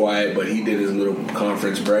more quiet, but he did his little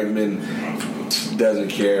conference. Bregman doesn't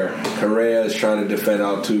care. Correa is trying to defend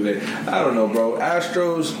Altuve. I don't know, bro.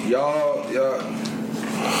 Astros, y'all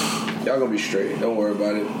gonna be straight. Don't worry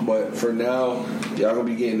about it. But for now, y'all gonna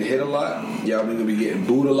be getting hit a lot. Y'all gonna be getting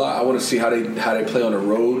booed a lot. I want to see how they play on the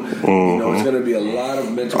road. It's gonna be a lot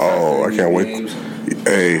of mental. Oh, I can't wait.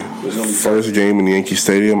 Hey, first game in the Yankee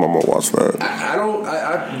Stadium, I'm gonna watch that.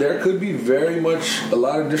 There could be very much a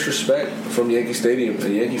lot of disrespect from Yankee Stadium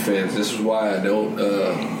and Yankee fans. This is why I don't,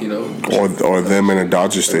 or them in a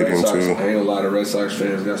Dodger Stadium Sox, too. I ain't a lot of Red Sox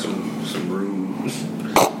fans got some rude.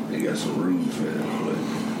 They got some rude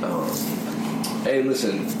fans. But hey,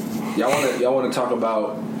 listen, y'all want to talk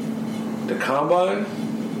about the combine,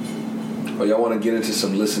 or y'all want to get into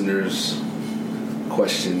some listeners'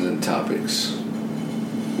 questions and topics?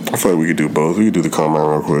 I feel like we could do both. We could do the combine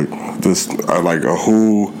real quick.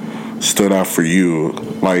 Who stood out for you?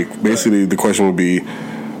 Like, basically, the question would be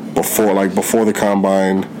before the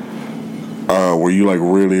combine. Were you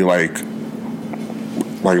really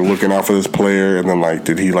looking out for this player, and then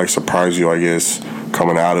did he surprise you? I guess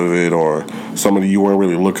coming out of it, or somebody you weren't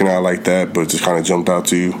really looking at like that, but just kind of jumped out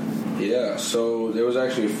to you. Yeah. So there was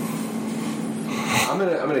actually. I'm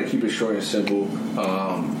gonna keep it short and simple.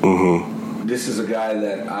 This is a guy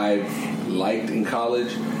that I've liked in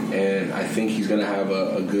college, and I think he's going to have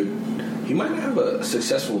a good. He might not have a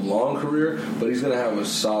successful long career, but he's going to have a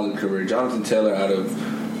solid career. Jonathan Taylor out of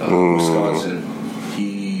Wisconsin.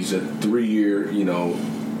 He's a 3-year,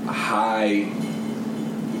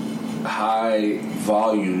 high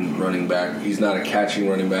volume running back. He's not a catching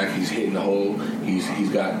running back. He's hitting the hole. He's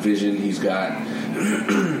got vision. He's got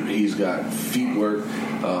feet work.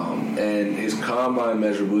 And his combine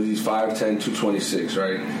measurables, he's 5'10", 226,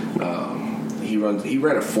 right? He ran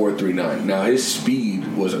a 4.39. Now his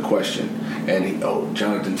speed was a question, and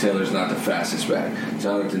Jonathan Taylor's not the fastest back.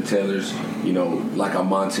 Jonathan Taylor's like a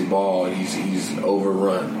Monty Ball. He's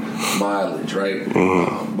overrun mileage, right?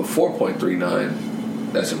 But 4.39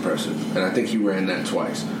 That's impressive. And I think he ran that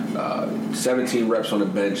twice. 17 reps on the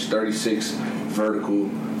bench, 36 vertical.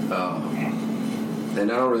 And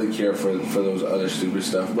I don't really care for those other stupid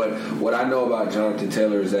stuff. But what I know about Jonathan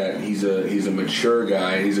Taylor is that he's a mature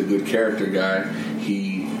guy. He's a good character guy.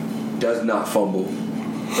 He does not fumble.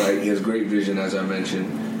 Right? He has great vision, as I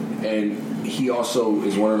mentioned. And he also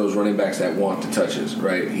is one of those running backs that want the touches.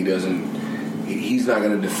 Right? He's not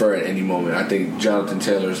going to defer at any moment. I think Jonathan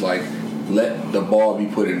Taylor's like, let the ball be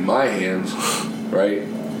put in my hands, right?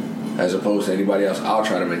 As opposed to anybody else. I'll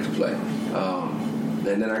try to make the play.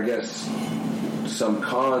 And then I guess some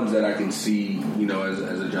cons that I can see, as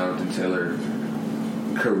a Jonathan Taylor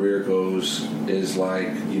career goes is like,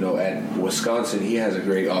 at Wisconsin, he has a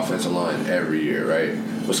great offensive line every year, right?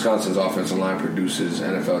 Wisconsin's offensive line produces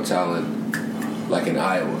NFL talent like in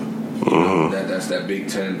Iowa. Mm-hmm. That's that Big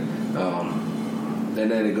Ten. And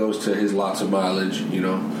then it goes to his lots of mileage,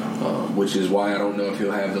 which is why I don't know if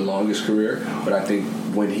he'll have the longest career. But I think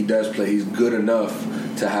when he does play, he's good enough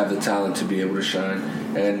to have the talent to be able to shine.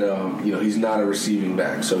 And, he's not a receiving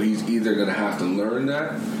back. So he's either going to have to learn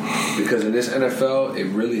that, because in this NFL, it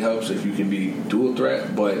really helps if you can be dual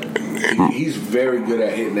threat. But he's very good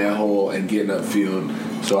at hitting that hole and getting upfield.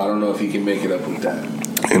 So I don't know if he can make it up with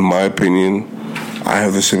that. In my opinion, I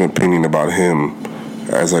have the same opinion about him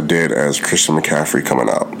as I did as Christian McCaffrey coming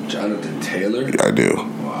out. Jonathan Taylor? I do.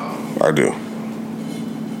 Wow. I do.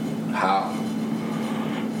 How?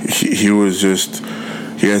 He was just...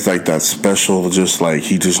 He has like that special, just like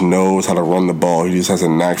he just knows how to run the ball. He just has a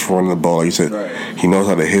knack for running the ball. Like he said, right. He knows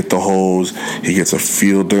how to hit the holes. He gets a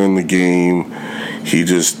feel during the game. He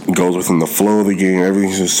just goes within the flow of the game.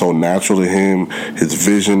 Everything's just so natural to him. His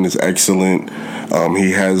vision is excellent.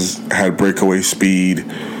 He has had breakaway speed.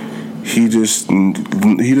 He just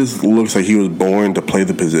looks like he was born to play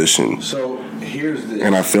the position. So here's the...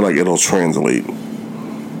 And I feel like it'll translate.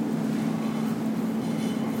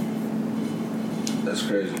 That's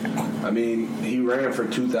crazy. I mean, he ran for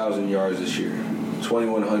 2,000 yards this year,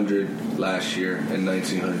 2,100 last year, and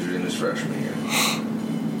 1,900 in his freshman year.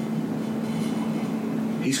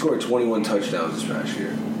 He scored 21 touchdowns this past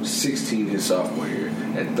year, 16 his sophomore year,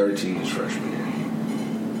 and 13 his freshman year.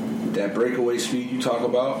 That breakaway speed you talk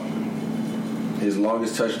about, his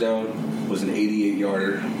longest touchdown was an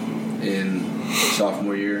 88-yarder in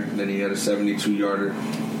sophomore year. Then he had a 72-yarder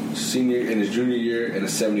in his junior year and a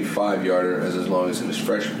 75-yarder as longest in his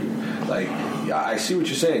freshman year. Like, yeah, I see what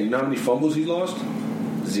you're saying. You know how many fumbles he lost?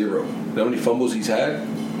 0. You know how many fumbles he's had?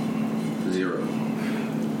 0.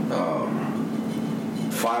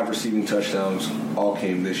 5 receiving touchdowns all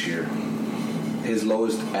came this year. His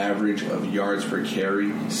lowest average of yards per carry,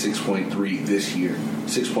 6.3 this year.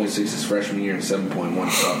 6.6 his freshman year and 7.1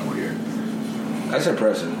 his sophomore year. That's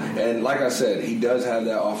impressive. And like I said, he does have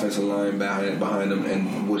that offensive line behind him,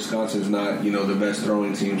 and Wisconsin's not, the best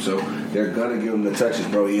throwing team, so they're going to give him the touches,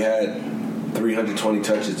 bro. He had 320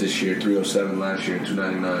 touches this year, 307 last year,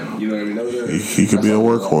 299. You know what I mean? He could be a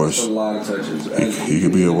workhorse. That's a lot of touches. He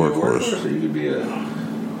could be a workhorse. He could be a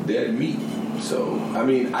dead meat. So, I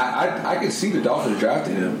mean, I could see the Dolphins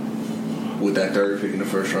drafting him with that third pick in the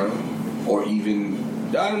first round, or even...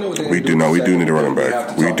 I don't know what we do. No, we do need a running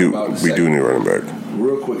back. We do need a running back.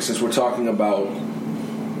 Real quick, since we're talking about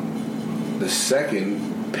the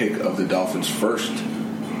second pick of the Dolphins' first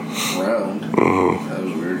round, that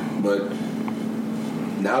was weird. But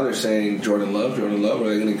now they're saying Jordan Love. Are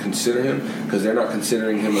they going to consider him? Because they're not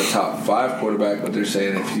considering him a top 5 quarterback, but they're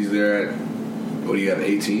saying if he's there at, what do you have,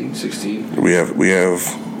 18, 16? We have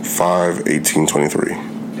 5, 18, 23.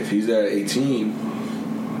 If he's there at 18.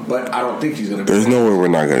 But I don't think he's going to be. There's no way we're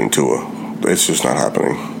not getting Tua. It's just not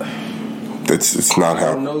happening. It's not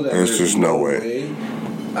happening. There's just no way.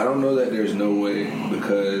 I don't know that there's no way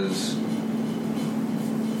because.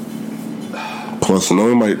 Plus,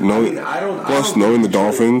 knowing the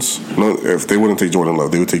Dolphins, if they wouldn't take Jordan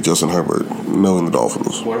Love, they would take Justin Herbert. Knowing the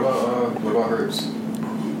Dolphins. What about Hurts?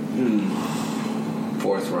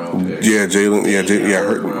 4th round pick. Yeah, Jalen. Yeah,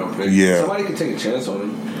 Hurt. Yeah. Somebody could take a chance on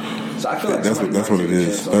him. So I feel like that's what it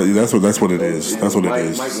is. That's what it is. That's what it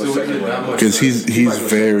is. Because he's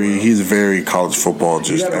very college football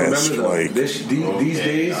just esque. Like these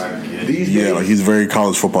days, like he's very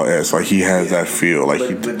college football esque. Like he has that feel. Like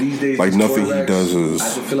but these days, like nothing he does is.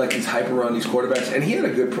 I feel like he's hype around these quarterbacks, and he had a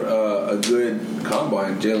good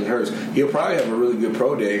combine. Jalen Hurts. He'll probably have a really good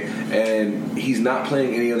pro day, and he's not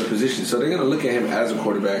playing any other position. So they're going to look at him as a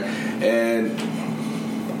quarterback, and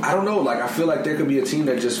I don't know. Like, I feel like there could be a team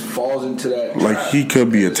that just falls into that. Like, he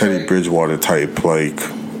could be a Teddy Bridgewater type. Like,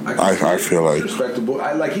 I feel like respectable.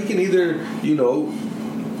 Like, he can either,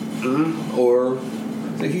 or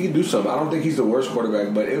think he can do something. I don't think he's the worst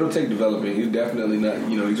quarterback, but it'll take development. He's definitely not.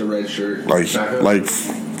 He's a red shirt.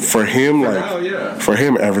 For him, for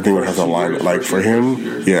him, everything would have to line.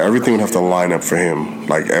 Everything would have to line up for him.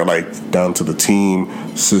 Like down to the team,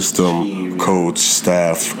 system, coach,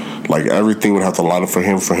 staff. Like everything would have to line up for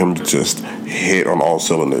him to just hit on all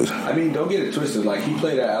cylinders. I mean, don't get it twisted. Like he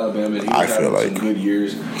played at Alabama, and he had some good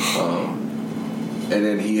years. And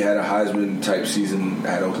then he had a Heisman type season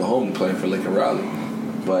at Oklahoma playing for Lincoln Riley.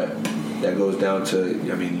 But that goes down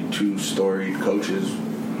to, two storied coaches.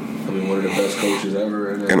 One of the best coaches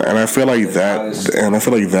ever. And I feel like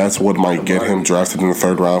that's what might get him drafted in the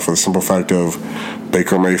third round, for the simple fact of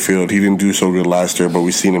Baker Mayfield. He didn't do so good last year, but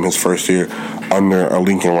we've seen him his first year under a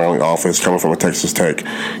Lincoln Riley offense coming from a Texas Tech.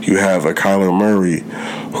 You have a Kyler Murray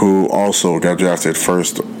who also got drafted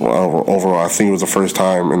first overall. I think it was the first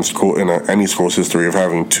time in any school's history of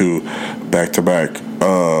having two back-to-back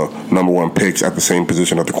number one picks at the same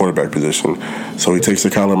position, at the quarterback position. So he takes the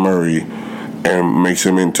Kyler Murray and makes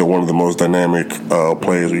him into one of the most dynamic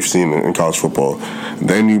players we've seen in college football.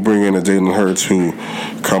 Then you bring in a Jalen Hurts who,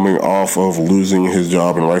 coming off of losing his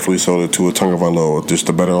job, and rightfully so, to a Tagovailoa, just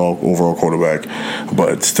a better overall quarterback,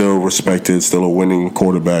 but still respected, still a winning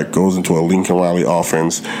quarterback, goes into a Lincoln Riley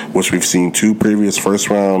offense, which we've seen two previous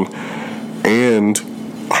first-round and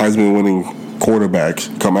Heisman-winning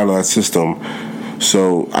quarterbacks come out of that system.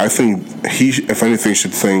 So I think he, if anything,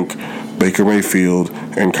 should thank Baker Mayfield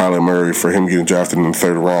and Kyler Murray for him getting drafted in the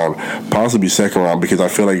third round, possibly second round, because I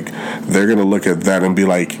feel like they're going to look at that and be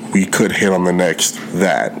like, we could hit on the next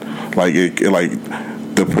that.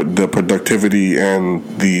 The productivity and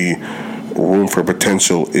the room for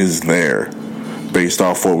potential is there based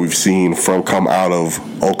off what we've seen from come out of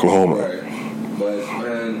Oklahoma. Right. But,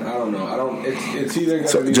 man, I don't know. It's either going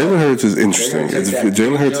to be... Jalen Hurts is interesting.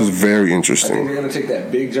 Jalen Hurts is very interesting. I think they're going to take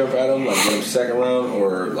that big jump at him, get him second round,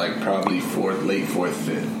 or probably late fourth,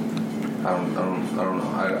 fifth. I don't know.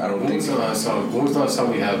 I don't think so. When was the last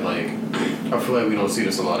time we had I feel like we don't see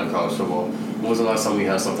this a lot in college football. When was the last time we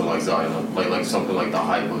had something like Zion, like something like the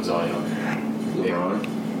hype of Zion?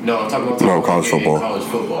 LeBron? No, I'm talking about college football. College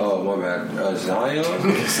football. Oh, my bad. Zion?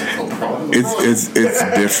 It's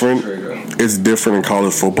different. It's different in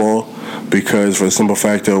college football because, for the simple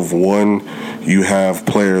fact of, one, you have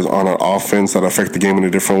players on an offense that affect the game in a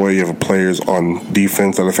different way. You have players on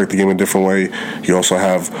defense that affect the game in a different way. You also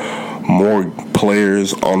have more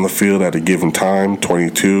players on the field at a given time.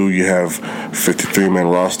 22. You have 53-man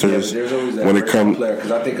rosters. Yeah, there's always that player,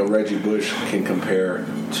 because I think a Reggie Bush can compare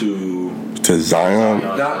to Zion.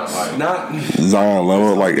 Not Zion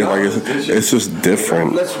level. It's just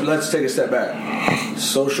different. Let's take a step back.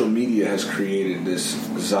 Social media has created this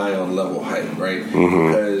Zion level hype, right? Mm-hmm.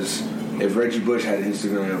 Because if Reggie Bush had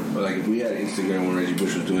Instagram, if we had Instagram when Reggie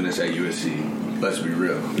Bush was doing this at USC, let's be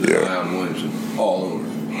real. Zion Williamson all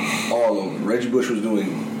over. Reggie Bush was doing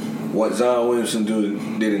what Zion Williamson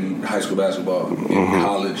did in high school basketball, in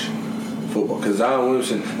college football. Because Zion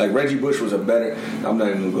Williamson, Reggie Bush was a better... I'm not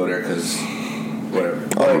even going to go there because... Whatever.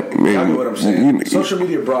 But I know what I'm saying. Social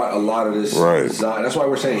media brought a lot of this Zion. That's why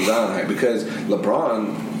we're saying Zion hype. Because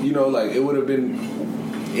LeBron, it would have been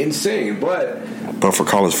insane. But for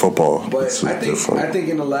college football, I think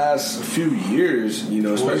in the last few years,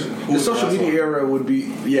 especially the social media era would be...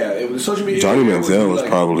 the social media Johnny era Manziel was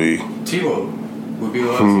probably... Tebow would be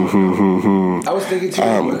the last one. I was thinking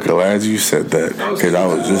Tebow. I'm glad you said that because I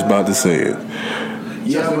was just about to say it.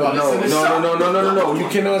 Yes, no. You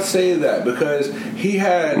cannot say that because he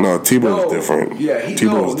had... No, Tebow was different. Yeah,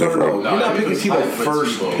 Tebow was different. You're not picking Tebow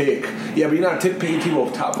first pick. Yeah, but you're not picking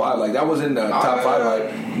Tebow top 5. That was in the top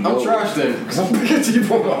 5. I'm trash then because I'm picking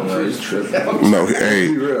Tebow. No, he's tripping. No, hey,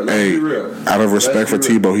 out of respect for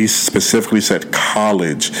Tebow, he specifically said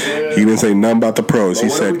college. Yeah. He didn't say nothing about the pros. He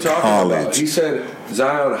said college. About? He said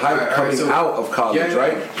Zion hype coming out of college,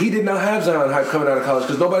 right? He did not have Zion hype coming out of college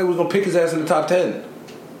because nobody was going to pick his ass in the top 10.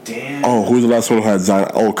 Damn. Oh, who's the last one who had Zion?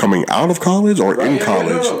 Oh, coming out of college or in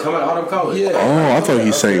college? No, coming out of college. Yeah. Oh, I thought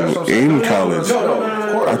he said in college. No,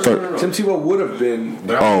 of course. I thought Tim Tebow would have been.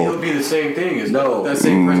 But it would be the same thing. That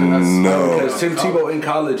same person. No. Because Tim Tebow in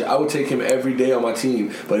college, I would take him every day on my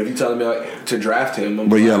team. But if you're telling me to draft him,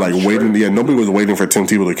 waiting. Yeah, nobody was waiting for Tim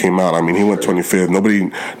Tebow to come out. I mean, he went 25th.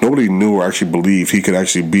 Nobody knew or actually believed he could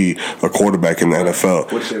actually be a quarterback in the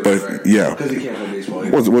NFL. Which they were correct. Yeah, because he can't play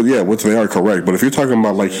baseball. Which they are correct. But if you're talking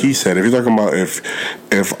about he said, if you're talking about if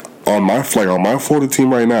on my Florida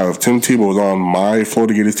team right now, if Tim Tebow was on my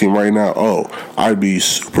Florida Gators team right now, I'd be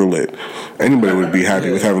super lit. Anybody would be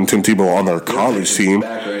happy with having Tim Tebow on their college team.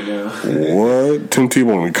 Back right now. What? Tim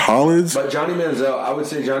Tebow in college? But Johnny Manziel, I would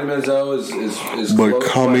say Johnny Manziel is But close,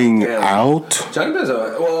 coming but, out? Johnny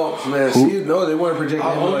Manziel, well, man, no, they weren't projecting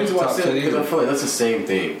him Only like reason why I top said 10 it because I either. feel like that's the same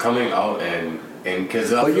thing. Coming out and because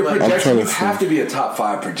But your projection, you to have to be a top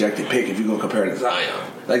 5 projected pick if you're going to compare to Zion.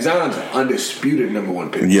 Like, Zion's an undisputed number 1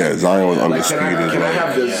 pick. Yeah, Zion was Like, undisputed. can I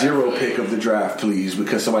have the 0 pick of the draft, please?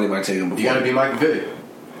 Because somebody might take him before. you got to be Mike Vick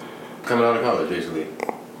coming out of college, basically.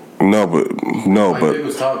 Mike Vick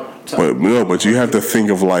was top. But you have to think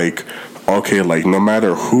of like, okay, like no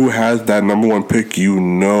matter who has that number 1 pick,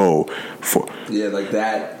 Yeah, like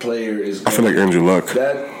that player is. I feel like Andrew Luck.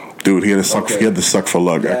 Dude, he had to suck. Okay. He had to suck for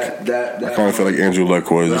Luck. I kind of feel like Andrew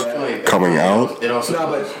Luck was coming out.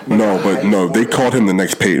 No. They called him the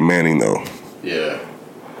next Peyton Manning, though. Yeah.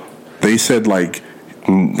 They said like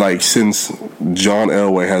since John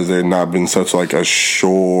Elway has there not been such like a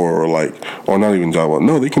sure or not even John.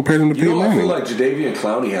 No, they compared him to Peyton I Manning. feel like Jadeveon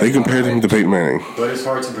Clowney had. They compared him to Peyton Manning. But it's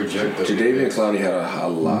hard to project. Jadeveon Clowney had a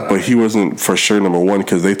lot. But he wasn't for sure number 1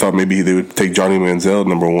 because they thought maybe they would take Johnny Manziel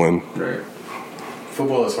number 1. Right.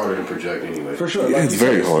 Football is harder to project anyway. For sure. It's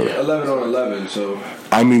very hard. 11 on 11, so.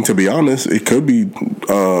 I mean, to be honest, it could be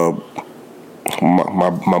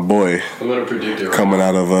my boy I'm gonna predict it right coming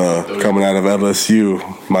out of LSU,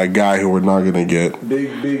 my guy who we're not gonna get. Big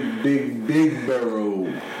Burrow,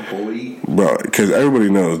 boy. Bro, because everybody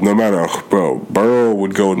knows, Burrow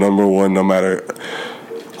would go number 1 no matter.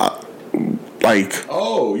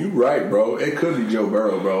 Oh, you right, bro. It could be Joe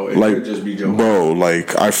Burrow, bro. It could just be Joe Burrow. Bro,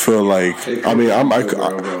 I feel like,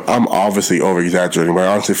 I'm obviously over exaggerating, but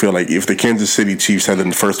I honestly feel like if the Kansas City Chiefs had the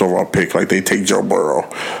first overall pick, like they take Joe Burrow.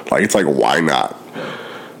 Like it's like why not?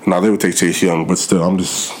 Now they would take Chase Young, but still, I'm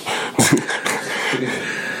just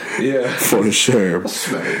yeah, for sure.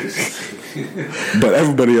 But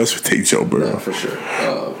everybody else would take Joe Burrow for sure.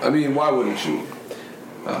 I mean, why wouldn't you?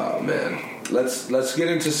 Man, let's get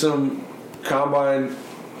into some combine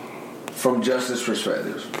from Justice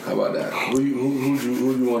perspectives. How about that? Who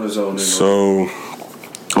you want to zone in So,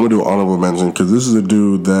 I'm going to do an honorable mention because this is a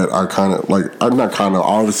dude that I kind of,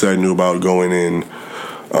 obviously I knew about going in.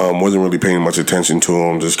 Wasn't really paying much attention to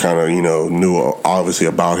him, just kind of, knew obviously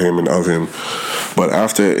about him and of him. But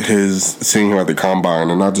after seeing him at the combine,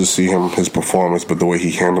 and not just see his performance, but the way he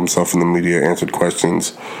handled himself in the media, answered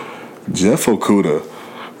questions, Jeff Okudah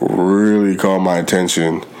really caught my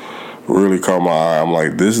attention. Really caught my eye. I'm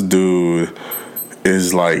like, this dude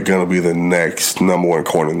is like gonna be the next number 1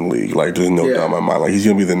 corner in the league. Like, there's no doubt in my mind. Like, he's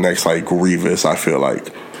gonna be the next like Revis. I feel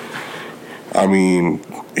like. I mean,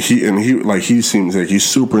 he seems like he's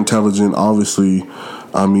super intelligent. Obviously,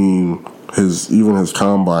 I mean, his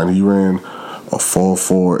combine, he ran a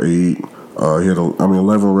 4.48. He had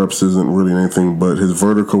 11 reps isn't really anything, but his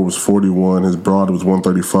vertical was 41. His broad was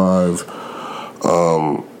 135.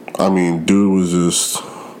 I mean, dude was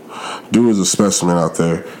a specimen out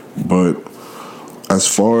there. But as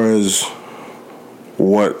far as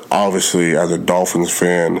what, obviously, as a Dolphins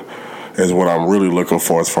fan, is what I'm really looking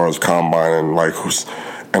for as far as combine and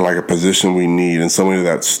a position we need and somebody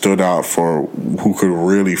that stood out for who could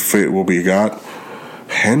really fit what we got,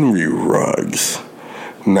 Henry Ruggs.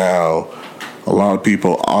 Now, a lot of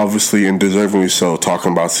people, obviously and deservingly so,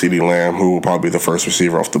 talking about CeeDee Lamb, who will probably be the first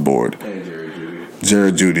receiver off the board. Hey,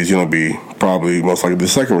 Jared Judy's going to be probably most likely the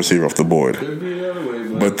second receiver off the board. Could be the other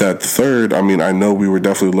way, but that third, I mean, I know we were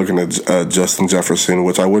definitely looking at Justin Jefferson,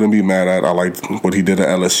 which I wouldn't be mad at. I liked what he did at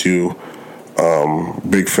LSU.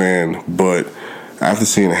 Big fan. But after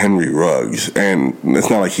seeing Henry Ruggs, and it's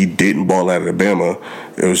not like he didn't ball at Alabama.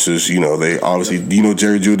 It was just, they obviously,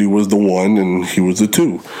 Jared Judy was the 1 and he was the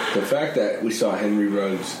 2. The fact that we saw Henry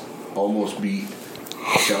Ruggs almost beat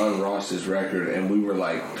John Ross's record, and we were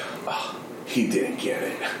like, oh, he didn't get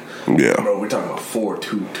it. Yeah. Bro, we're talking about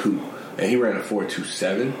 4.22, and he ran a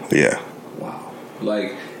 4.27. Yeah. Wow.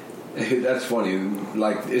 Like, that's funny.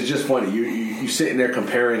 Like, it's just funny. You sitting there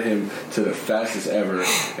comparing him to the fastest ever,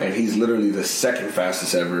 and he's literally the second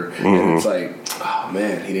fastest ever. Mm-hmm. And it's like, oh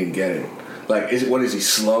man, he didn't get it. Like, what is he,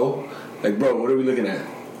 slow? Like, bro, what are we looking at?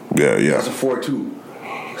 Yeah. That's a 4.2.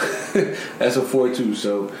 That's a 4.2.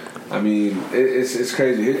 So, I mean, it's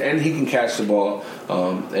crazy. And he can catch the ball,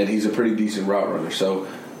 and he's a pretty decent route runner. So,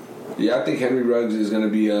 yeah, I think Henry Ruggs is going to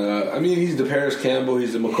be, he's the Paris Campbell.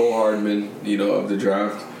 He's the McCole Hardman, of the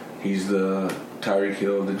draft. He's the Tyreek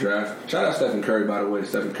Hill of the draft. Shout out Stephen Curry, by the way.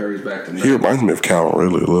 Stephen Curry's back to He reminds me of Calvin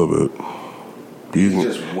Ridley a little bit. He's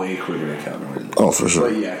just way quicker than Calvin Ridley. Oh, for sure.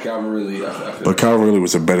 But yeah, Calvin Ridley. I feel But Calvin Ridley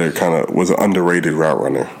was was an underrated route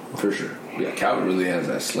runner. for sure. Yeah, Calvin really has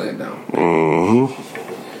that slant down. Mm-hmm.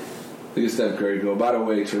 Look at Steph Curry go. By the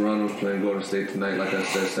way, Toronto's playing Golden State tonight. Like I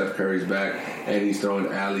said, Steph Curry's back, and he's throwing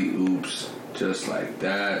alley oops just like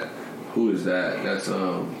that. Who is that? That's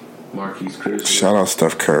Marquise Chris. Shout out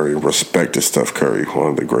Steph Curry. Respect to Steph Curry, one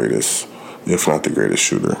of the greatest, if not the greatest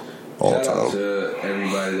shooter all Shout out time. to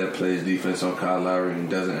everybody that plays defense on Kyle Lowry and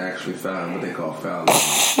doesn't actually foul him, what they call fouling.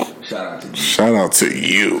 Shout out to you. Shout out to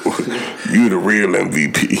you. You the real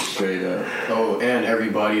MVP. Straight up. Oh, and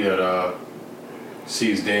everybody that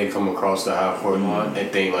sees Dane come across the half court line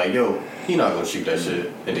and think like, yo, he not gonna shoot that shit,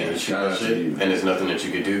 and then he shoot Shout that out to shit, you. and there's nothing that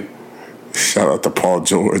you could do. Shout out to Paul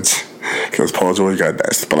George, because Paul George got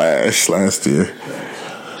that splash last year.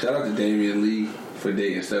 Shout out to Damian Lee for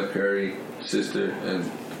dating Steph Curry's sister and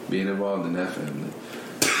being involved in that family.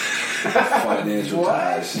 Financial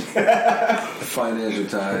ties. Financial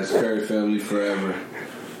ties. Curry family forever.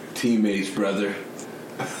 Teammates, brother.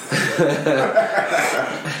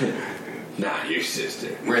 Nah, your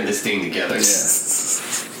sister. We're in this thing together.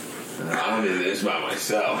 Yeah. I'm in this by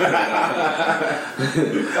myself.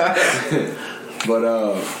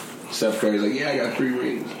 But Steph Curry's like, yeah, I got 3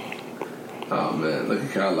 rings. Oh man, look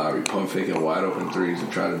at Kyle Lowry pump faking wide open threes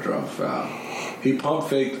and try to draw a foul. He pump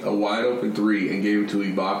faked a wide open 3 and gave it to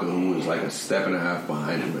Ibaka, who was like a step and a half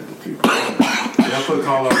behind him at the 3-point. Y'all put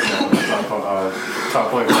Kyle Lowry down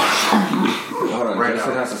top point guard. Hold on, Right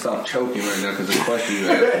Justin now. has to stop choking right now because the question you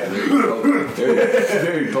asked is very potent.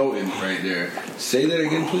 Very potent right there. Say that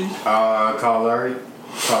again, please. Kyle Lowry,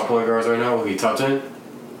 top point guards right now. Will he top 10?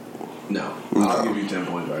 No. I'll give you 10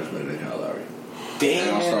 point guards better than Kyle Lowry. Damn.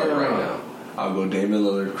 And I'll start it right now. I'll go Damian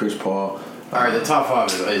Lillard, Chris Paul. All right, the top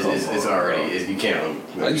 5 is already you can't.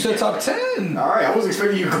 You said top 10. All right, I was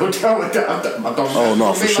expecting you to go down with that. I thought Oh,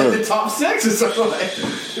 no, for sure. Like the top 6 or something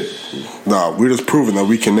like. Nah, we're just proving that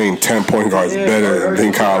we can name 10 point guards better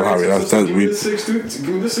than Kyle Lowry. Give me the 6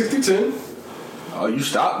 through 10. Oh, you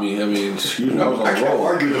stopped me. I mean, you know, I was on I a can't roll.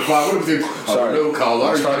 argue the 5. What if they? Sorry. No, Kyle Lowry.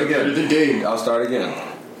 I'll start again. The game. I'll start again.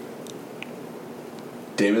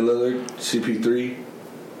 Damian Lillard, CP3,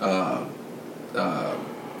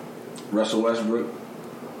 Russell Westbrook.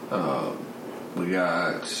 We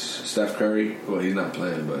got Steph Curry. Well, he's not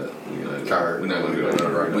playing, but we're not going to do that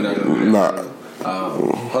right now. We're not going to do that.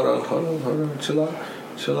 Hold on.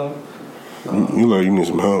 Chill out. You know you need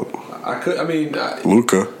some help.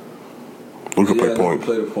 Luka played point. Luka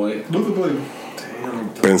played a point. Luka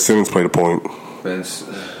played. Ben Simmons played a point. Ben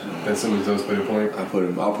Simmons does play a point.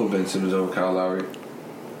 I'll put Ben Simmons over Kyle Lowry.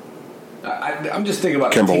 I'm just thinking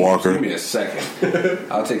about Kemba the team. Walker. Give me a second.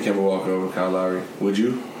 I'll take Kemba Walker over Kyle Lowry. Would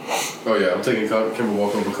you? Oh yeah, I'm taking Kemba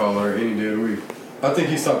Walker over Kyle Lowry any day of the week. I think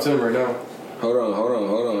he's top 10 right now. Hold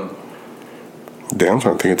on. Damn, I'm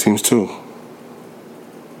trying to think of teams too.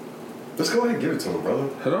 Let's go ahead and give it to him, brother.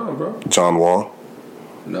 Hold on, bro. John Wall.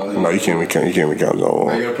 No, You can't count John Wall.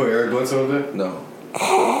 Are you gonna put Eric Bledsoe in there? No.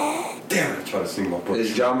 Damn, I'm trying to sneak my book.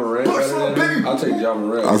 Is John Moran better than him? I'll take John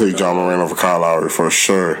Moran. I'll take John Moran over Kyle Lowry for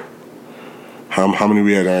sure. How many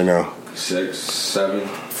we at right now? 6, 7,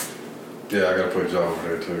 Yeah, I gotta put John over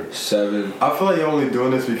there too. 7. I feel like you're only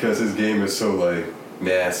doing this because his game is so like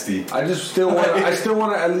nasty. I still want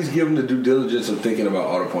to at least give him the due diligence of thinking about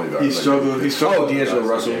all the point guards. He struggled. Oh, D'Angelo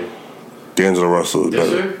Russell. D'Angelo Russell is Yes,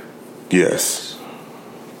 better. sir? Yes.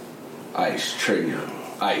 Ice, Trae Young.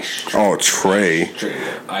 Ice. Oh, Trey. Trae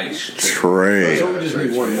Young. Ice. Trey. So we just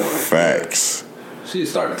need one more. Facts. See,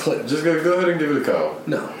 it's starting to click. Just go ahead and give it a Kyle.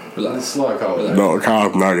 No. Relax. Slide Kyle. No,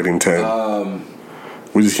 Kyle's not getting 10.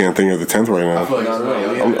 We just can't think of the 10th right I now. feel like No,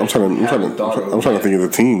 somebody, I'm trying to think of the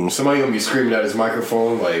teams. somebody gonna be screaming at his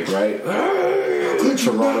microphone like, Right?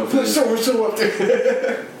 Toronto put fans. so up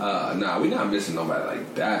there. Nah, we're not missing nobody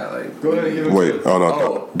like that. Like, Go ahead and give it Wait, to him. oh no,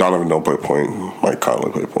 Oh. Donovan don't play point. Mike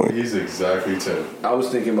Conley play point. He's exactly 10. I was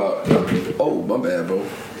thinking about. Oh, my bad, bro.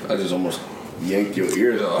 I just almost yanked your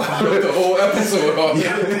ears off. The whole episode off.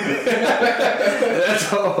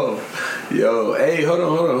 That's all. Yo, hey, hold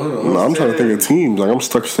on. No, I'm trying to think of teams. Like I'm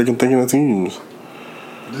stuck thinking of teams.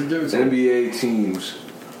 Just give it to him. NBA teams.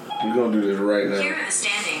 We're gonna do this right now. Here are the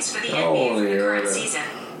standings for the I NBA wanna for the hear current that. season.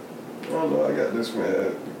 Oh no, I got this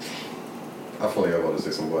man. I feel like I'm about to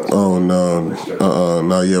say some words. Oh no,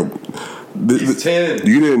 not yet. He's 10.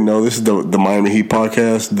 You didn't know this is the Miami Heat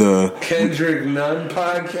podcast. The Kendrick Nunn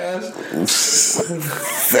podcast. The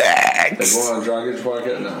facts. Goran Dragic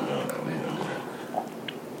podcast. No, we don't do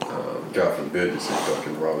that. God forbid you say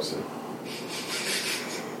fucking Robinson.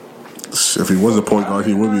 If he was a point guard,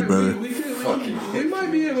 he would be better. We fucking. We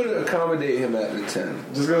might be able to accommodate him at the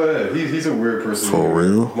 10. Just go ahead. He's a weird person. For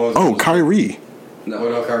real? Oh, Kyrie. No,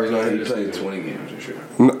 Kyrie's not he here. played 20 games this year.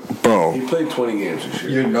 No, bro. He played 20 games this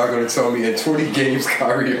year. You're not going to tell me in 20 games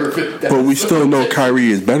Kyrie Irving. But we still know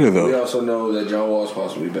Kyrie is better, We though. also know that John Wall is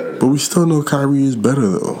possibly better But than we still know Kyrie is better,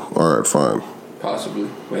 though. All right, fine. possibly.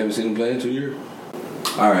 We haven't seen him play in 2 years.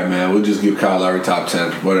 All right, man. We'll just give Kyle Lowry top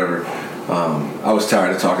 10, whatever. I was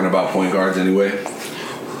tired of talking about point guards anyway,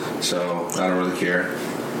 so I don't really care.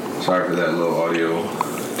 Sorry for that little audio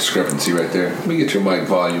discrepancy right there. Let me get your mic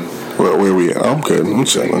volume. Where we at? I'm good. I'm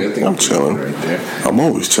chilling. I'm chilling. Right there. I'm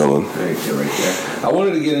always chilling. Right there. I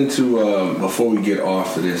wanted to get into, before we get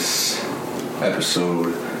off of this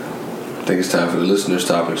episode, I think it's time for the listeners'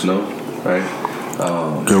 topics, no? Right?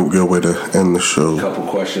 Good way to end the show. A couple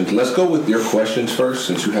questions. Let's go with your questions first,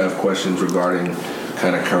 since you have questions regarding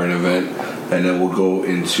kind of current event, and then we'll go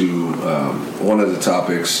into one of the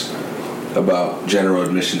topics about general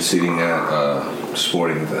admission seating at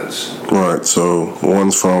sporting events. Right, so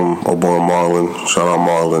one's from our boy Marlon. Shout out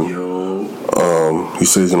Marlon. Yo, He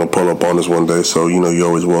said he's gonna pull up on us one day, so you know you're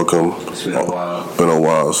always welcome. it's been a while. Been a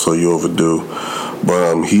while, so you overdue.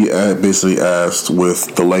 But he basically asked,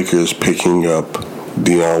 with the Lakers picking up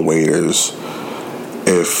Dion Waiters,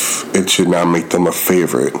 if it should not make them a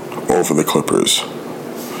favorite over the Clippers.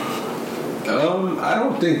 I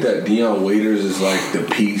don't think that Dion Waiters is like the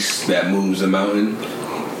piece that moves the mountain.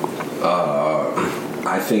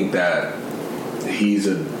 I think that he's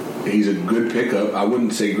a good pickup. I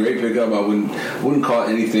wouldn't say great pickup. I wouldn't call it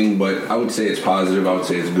anything, but I would say it's positive. I would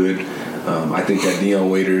say it's good. I think that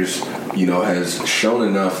Dion Waiters, has shown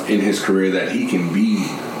enough in his career that he can be,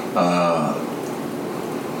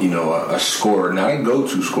 a scorer, not a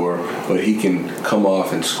go-to scorer, but he can come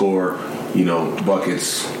off and score,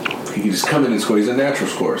 buckets. He can just come in and score. He's a natural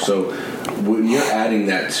scorer. So when you're adding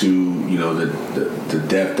that to, the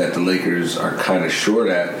depth that the Lakers are kind of short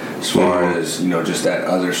at, as far as, just that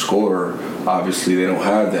other scorer, obviously they don't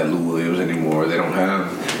have that Lou Williams anymore. They don't have,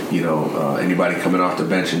 anybody coming off the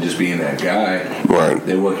bench and just being that guy. Right.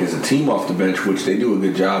 They work as a team off the bench, which they do a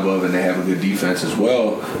good job of, and they have a good defense as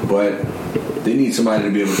well. But they need somebody to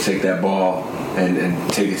be able to take that ball and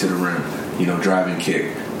take it to the rim, drive and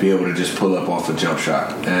kick, be able to just pull up off a jump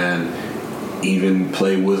shot, and even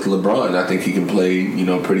play with LeBron. I think he can play,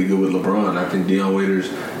 pretty good with LeBron. I think Dion Waiters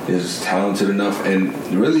is talented enough, and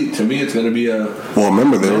really, to me, it's going to be a. Well,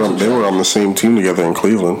 remember they were on the same team together in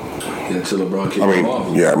Cleveland until LeBron kicked him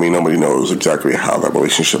off. Yeah, nobody knows exactly how that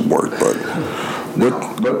relationship worked, but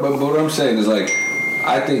but what I'm saying is, like,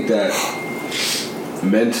 I think that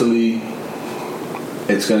mentally,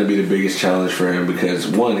 it's going to be the biggest challenge for him because,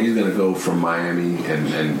 one, he's going to go from Miami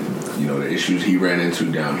and the issues he ran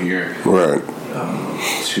into down here, right,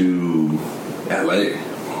 to LA.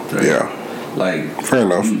 Right? Yeah. Like, fair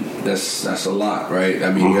enough. That's a lot, right?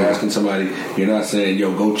 You're asking somebody. You're not saying,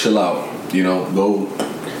 "Yo, go chill out." Go.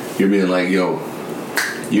 You're being like, "Yo,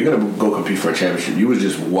 you're gonna go compete for a championship." You was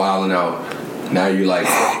just wilding out. Now you're like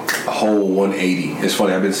a whole 180. It's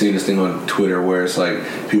funny. I've been seeing this thing on Twitter where it's like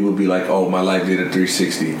people be like, "Oh, my life did a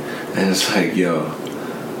 360," and it's like, "Yo,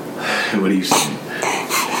 what are you saying?"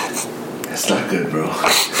 That's not good, bro.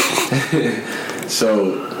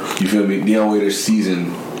 So you feel me? Dion Waiters'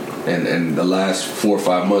 season. And the last 4 or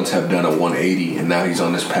 5 months have done a 180, and now he's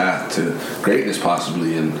on this path to greatness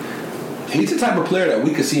possibly. And he's the type of player that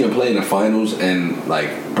we could see him play in the finals and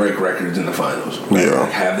like break records in the finals. Yeah,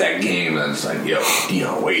 like, have that game that's like, yo,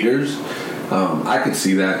 Dion Waiters. I could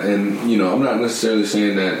see that, and I'm not necessarily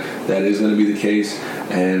saying that is going to be the case.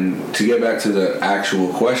 And to get back to the actual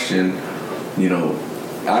question,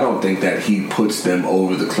 I don't think that he puts them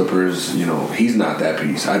over the Clippers. He's not that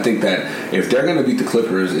piece. I think that if they're going to beat the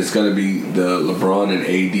Clippers, it's going to be the LeBron and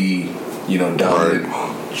AD, dominant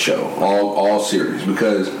show all series,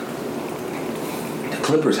 because the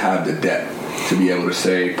Clippers have the depth to be able to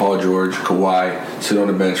say Paul George, Kawhi, sit on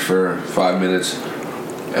the bench for 5 minutes,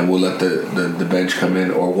 and we'll let the bench come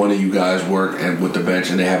in, or one of you guys work and with the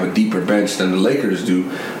bench, and they have a deeper bench than the Lakers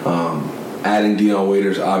do. Adding Dion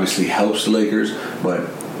Waiters obviously helps the Lakers, but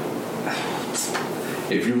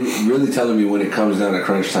if you're really telling me when it comes down to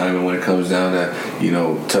crunch time and when it comes down to,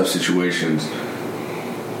 tough situations,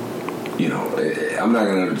 I'm not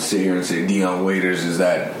going to sit here and say Dion Waiters is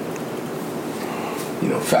that,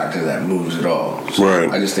 factor that moves it all. So right.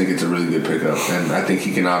 I just think it's a really good pickup, and I think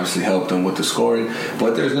he can obviously help them with the scoring,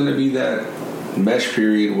 but there's going to be that mesh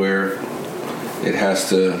period where it has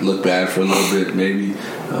to look bad for a little bit, maybe.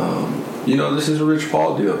 This is a Rich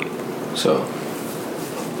Paul deal. So,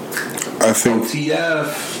 I think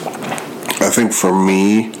OTF. I think for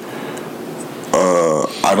me,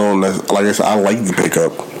 I don't like I said, I like the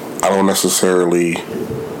pickup. I don't necessarily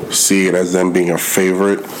see it as them being a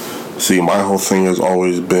favorite. See, my whole thing has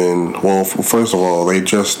always been, well, first of all, they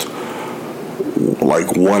just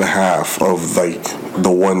like one half of like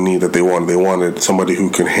the one need that they wanted. They wanted somebody who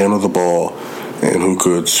can handle the ball and who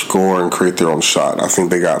could score and create their own shot. I think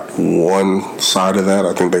they got one side of that.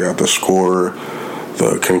 I think they got the scorer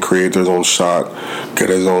that can create their own shot, get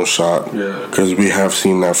his own shot. Yeah. Because we have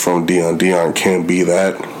seen that from Dion. Dion can't be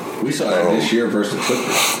that. We saw that this year versus the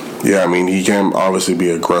Clippers. Yeah, I mean, he can obviously be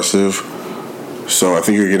aggressive. So I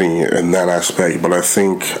think you're getting it in that aspect. But I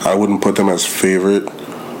think I wouldn't put them as favorite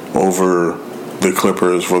over the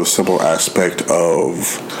Clippers for the simple aspect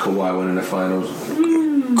of Kawhi winning the finals.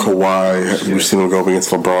 Kawhi, we've seen him go up against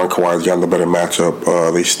LeBron. Kawhi's gotten the better matchup.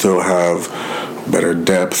 They still have better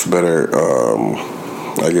depth, better,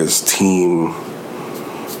 I guess, team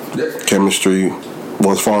chemistry.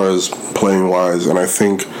 Well, as far as playing wise, and I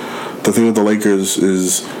think the thing with the Lakers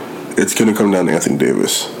is it's going to come down to Anthony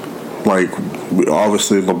Davis. Like,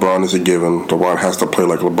 obviously, LeBron is a given. LeBron has to play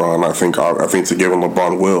like LeBron. I think it's a given.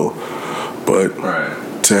 LeBron will, but. Right.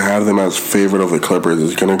 To have them as favorite of the Clippers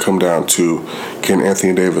is going to come down to can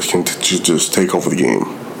Anthony Davis just take over the game.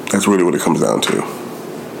 That's really what it comes down to.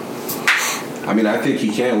 I mean, I think he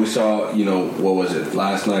can. We saw, what was it,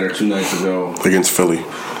 last night or 2 nights ago Against Philly.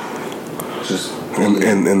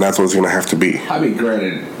 And that's what it's going to have to be. I mean,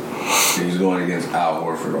 granted, he's going against Al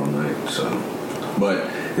Horford all night, so. But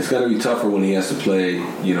it's going to be tougher when he has to play, a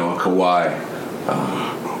Kawhi.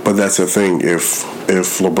 But that's the thing. If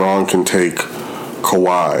LeBron can take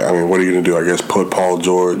Kawhi, I mean, what are you going to do? I guess put Paul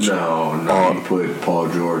George you put Paul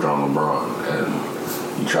George on LeBron and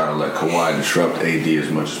you try to let Kawhi disrupt AD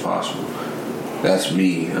as much as possible. That's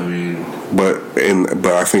me. I mean, but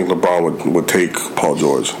I think LeBron would take Paul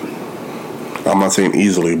George. I'm not saying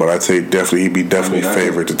easily, but I'd say definitely he'd be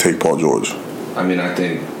favored to take Paul George. I mean, I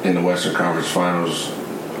think in the Western Conference Finals,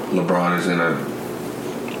 LeBron is going to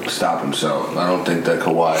stop himself. I don't think that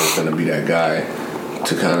Kawhi is going to be that guy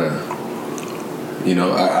to kind of.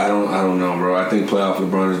 I don't know, bro. I think playoff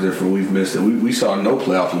LeBron is different. We've missed it. We saw no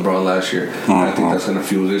playoff LeBron last year. Mm-hmm. And I think that's going to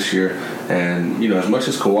fuel this year. And, as much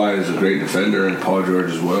as Kawhi is a great defender and Paul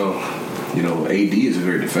George as well, AD is a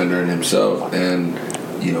great defender in himself. And,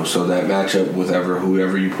 so that matchup with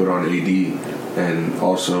whoever you put on AD and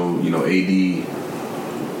also, AD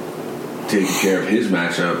taking care of his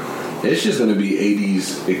matchup, it's just going to be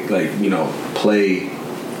AD's, play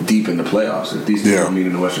deep in the playoffs. If these teams meet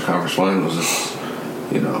in the Western Conference Finals, it's,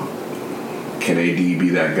 can AD be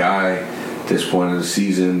that guy at this point of the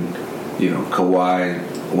season?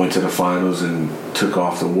 Kawhi went to the finals and took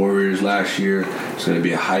off the Warriors last year. It's going to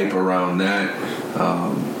be a hype around that.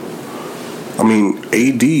 I mean,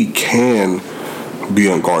 AD can be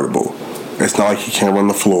unguardable. It's not like he can't run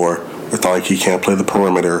the floor. It's not like he can't play the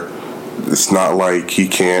perimeter. It's not like he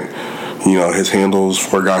can't. His handles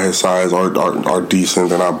for a guy his size are decent.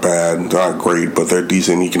 They're not bad. They're not great, but they're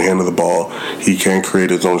decent. He can handle the ball. He can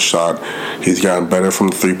create his own shot. He's gotten better from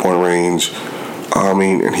the three-point range. I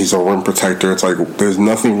mean, and he's a rim protector. It's like there's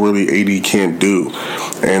nothing really AD can't do.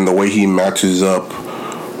 And the way he matches up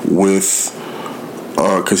with...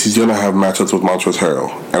 because he's going to have matchups with Montrezl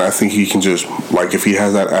Harrell. And I think he can just... if he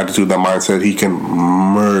has that attitude, that mindset, he can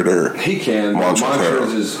murder He can. Montrezl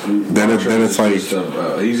Harrell. Then it's like...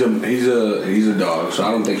 he's a dog, so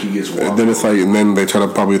I don't think he gets walked. Then it's and then they try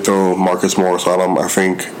to probably throw Marcus Morris on him. I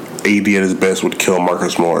think AD at his best would kill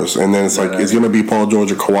Marcus Morris. And then it's it's going to be Paul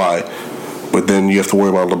George or Kawhi. But then you have to worry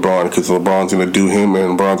about LeBron because LeBron's going to do him,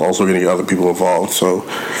 and LeBron's also going to get other people involved. So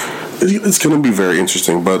it's going to be very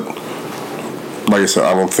interesting. But like I said,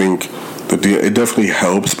 I don't think it definitely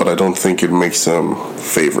helps, but I don't think it makes them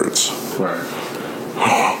favorites. Right.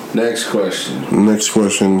 Next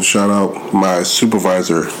question. Shout out my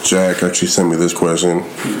supervisor, Jack. Actually sent me this question.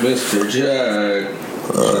 Mr. Jack.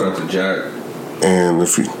 Shout out to Jack. And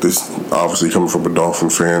this obviously coming from a Dolphin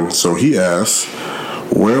fan, so he asks,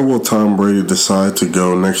 where will Tom Brady decide to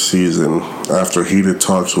go next season after heated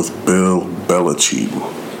talks with Bill Belichick?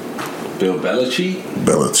 Bill Belichick?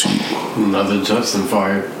 Belichick. Another Justin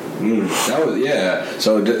fired. That was, yeah.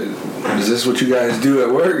 So is this what you guys do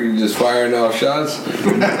at work? You just firing off shots?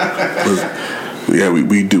 Yeah,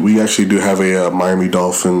 we do. We actually do have a Miami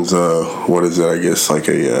Dolphins. What is it? I guess like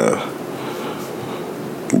a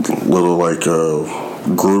little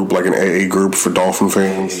group, like an AA group for Dolphin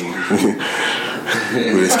fans.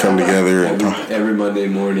 We just come together and every Monday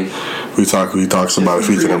morning. He talks about if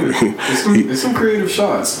he's gonna. It's some creative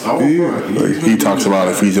shots. He talks about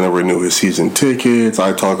if he's gonna renew his season tickets.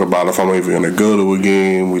 I talk about if I'm even gonna go to a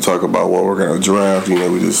game. We talk about what we're gonna draft. We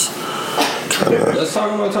just Let's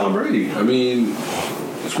talk about Tom Brady. I mean,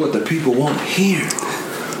 it's what the people want to hear,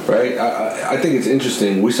 right? I think it's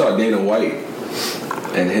interesting. We saw Dana White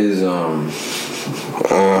and his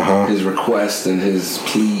request and his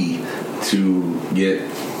plea to get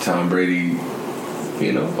Tom Brady,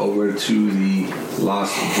 over to the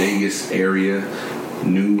Las Vegas area.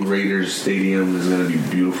 New Raiders Stadium is going to be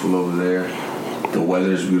beautiful over there. The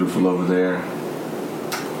weather's beautiful over there.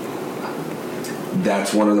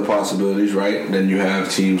 That's one of the possibilities, right? Then you have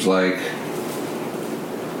teams like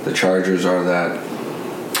the Chargers are that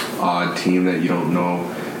odd team that you don't know.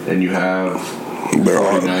 Then you have the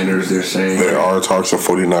 49ers, they're saying. There are talks of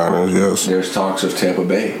 49ers, yes. There's talks of Tampa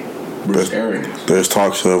Bay. Bruce Arians. There's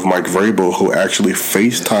talks of Mike Vrabel, who actually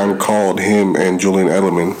FaceTime called him and Julian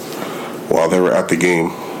Edelman while they were at the game.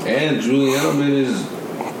 And Julian Edelman is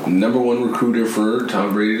 #1 recruiter for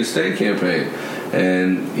Tom Brady to stay campaign.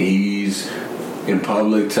 And he's in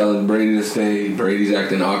public telling Brady to stay. Brady's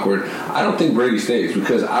acting awkward. I don't think Brady stays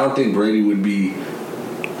because I don't think Brady would be...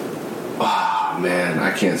 Man,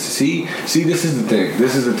 I can't see. This is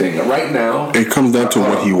the thing. Right now, it comes down to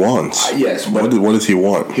what he wants. Yes. What does he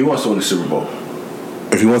want? He wants to win the Super Bowl.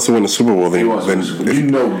 If he wants to win the Super Bowl, then you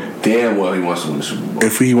know damn well he wants to win the Super Bowl.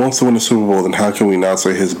 If he wants to win the Super Bowl, then how can we not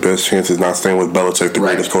say his best chance is not staying with Belichick, the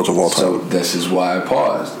greatest coach of all time? So this is why I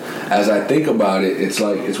paused. As I think about it, it's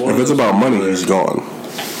like it's one. If it's about money, he's gone.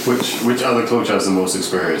 Which other coach has the most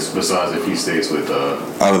experience besides if he stays with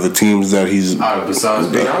out of the teams that he's besides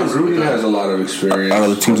Gruden has a lot of experience out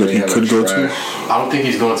of the teams that he could go to? I don't think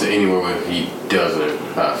he's going to anywhere where he doesn't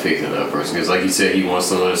have faith in that person because, like you said, he wants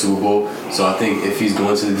to win a Super Bowl. So I think if he's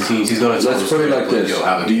going to the teams, he's going to. Let's put it like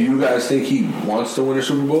this: do you guys think he wants to win a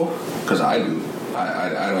Super Bowl? Because I do.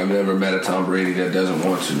 I've never met a Tom Brady that doesn't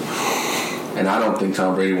want to. And I don't think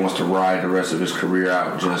Tom Brady wants to ride the rest of his career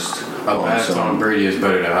out just Tom Brady is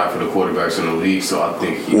better than half of the quarterbacks in the league, so I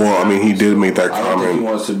think he did make that comment. I don't think he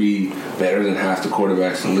wants to be better than half the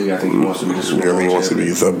quarterbacks in the league. I think he wants to be the Super Bowl he wants to be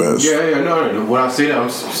the best. No. When I say that, I'm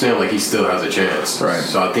saying like he still has a chance. Right.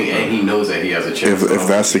 So I think, and he knows that he has a chance. If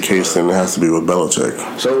that's the case, then it has to be with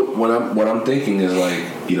Belichick. So what I'm thinking is like,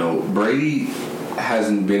 Brady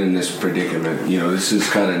hasn't been in this predicament. This is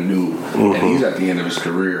kind of new, and he's at the end of his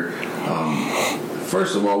career.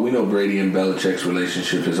 First of all, we know Brady and Belichick's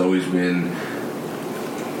relationship has always been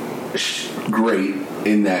great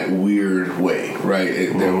in that weird way,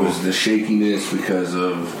 right? There was the shakiness because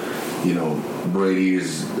of, Brady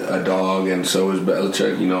is a dog and so is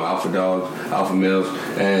Belichick, alpha dog, alpha males.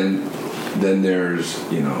 And then there's,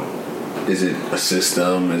 is it a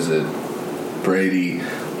system? Is it Brady?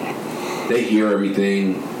 They hear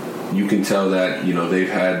everything. You can tell that, they've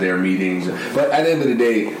had their meetings. But at the end of the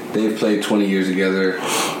day, they've played 20 years together.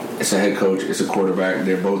 It's a head coach. It's a quarterback.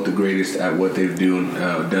 They're both the greatest at what they've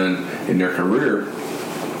done in their career.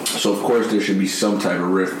 So, of course, there should be some type of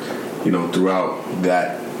rift, throughout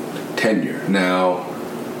that tenure. Now,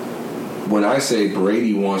 when I say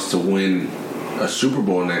Brady wants to win a Super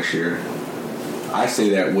Bowl next year, I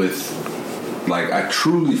say that with... I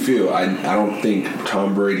truly feel I don't think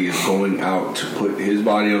Tom Brady is going out to put his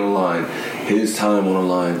body on the line, his time on the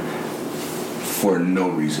line for no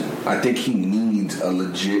reason. I think he needs a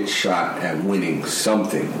legit shot at winning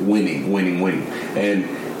something, winning.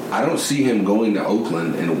 And I don't see him going to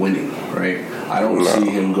Oakland and winning, right? I don't see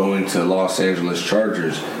him going to Los Angeles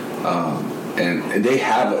Chargers. And they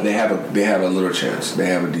have a little chance. They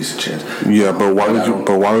have a decent chance. Yeah, but why would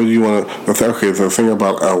you want to? Okay, the thing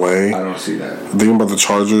about LA, I don't see that. The thing about the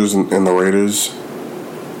Chargers and the Raiders,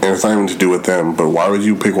 and it's not even to do with them. But why would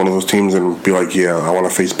you pick one of those teams and be like, yeah, I want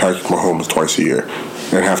to face Patrick Mahomes twice a year,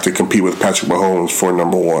 and have to compete with Patrick Mahomes for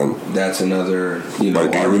 #1? That's another. Do you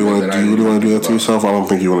really want to do that to yourself? I don't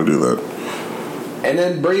think you want to do that. And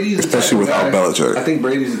then Brady's especially without Belichick. I think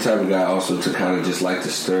Brady's the type of guy also to kind of just like to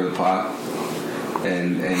stir the pot.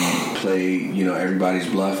 And play, everybody's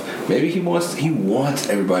bluff. Maybe he wants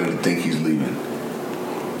everybody to think he's leaving.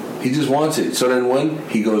 He just wants it. So then when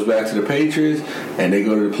he goes back to the Patriots and they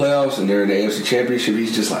go to the playoffs and they're in the AFC Championship,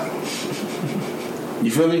 he's just like,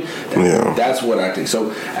 you feel me? That's what I think.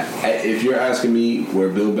 So if you're asking me where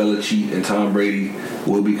Bill Belichick and Tom Brady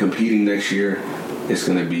will be competing next year, it's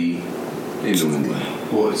going to be in New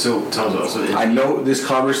England. Well, so tell us. I know this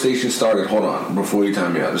conversation started. Hold on, before you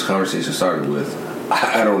time me out. This conversation started with,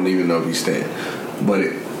 I don't even know if he's staying, but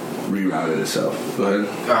it rerouted itself. Go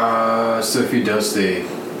ahead. So if he does stay,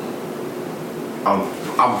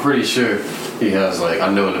 I'm pretty sure he has I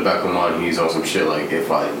know in the back of my mind he's on some shit if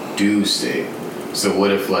I do stay. So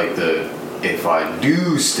what if if I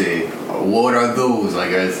do stay, what are those?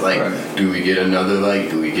 It's right. Do we get another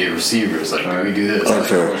do we get receivers? Do we do this?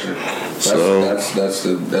 Okay. That's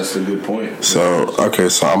the good point. So okay,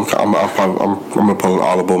 so I'm gonna pull an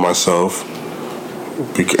audible myself,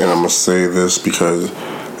 and I'm gonna say this because,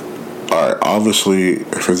 obviously,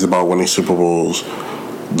 if it's about winning Super Bowls,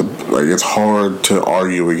 it's hard to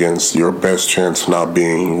argue against your best chance not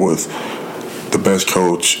being with the best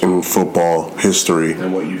coach in football history,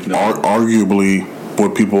 and what you've known. Arguably,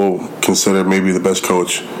 what people consider maybe the best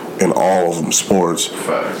coach in all of sports.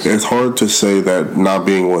 Facts. It's hard to say that not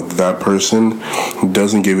being with that person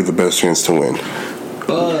doesn't give you the best chance to win.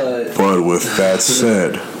 But with that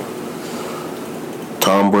said,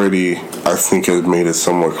 Tom Brady, I think, has made it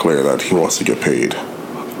somewhat clear that he wants to get paid.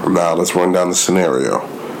 Now, let's run down the scenario.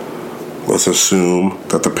 Let's assume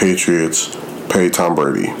that the Patriots pay Tom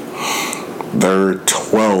Brady. They're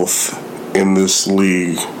 12th in this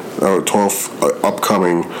league, 12th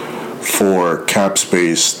upcoming for cap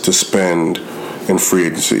space to spend in free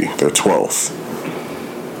agency. They're 12th.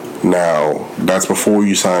 Now, that's before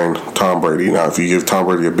you sign Tom Brady. Now, if you give Tom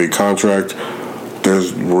Brady a big contract,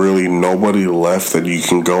 there's really nobody left that you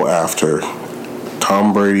can go after.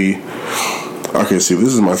 Tom Brady. Okay, see,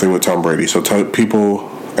 this is my thing with Tom Brady. So people,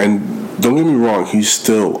 and don't get me wrong, he's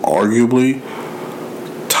still arguably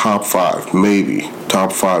top 5, maybe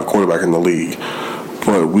top 5 quarterback in the league.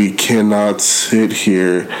 But we cannot sit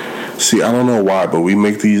here. See, I don't know why, but we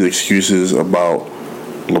make these excuses about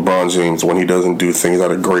LeBron James when he doesn't do things that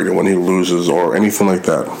are great or when he loses or anything like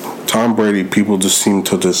that. Tom Brady, people just seem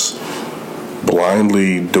to just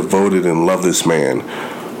blindly devoted and love this man.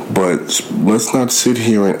 But let's not sit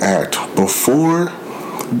here and act. Before,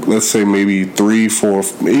 let's say maybe 3, 4,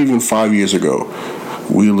 even 5 years ago,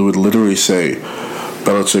 we would literally say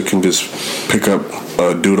Belichick can just pick up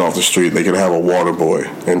a dude off the street. They could have a water boy,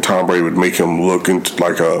 and Tom Brady would make him look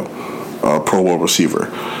like a Pro Bowl receiver.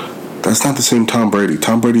 That's not the same Tom Brady.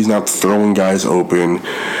 Tom Brady's not throwing guys open.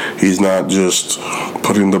 He's not just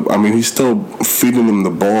he's still feeding them the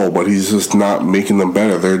ball, but he's just not making them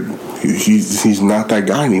better. He's not that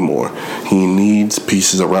guy anymore. He needs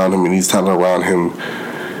pieces around him. He needs talent around him.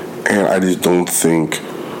 And I just don't think,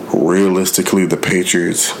 realistically, the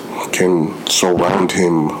Patriots can surround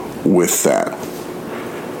him with that.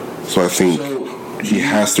 So I think he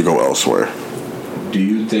has to go elsewhere. Do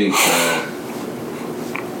you think that...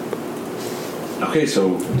 Okay,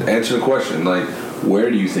 so answer the question. Where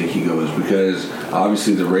do you think he goes? Because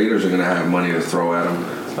obviously the Raiders are going to have money to throw at him.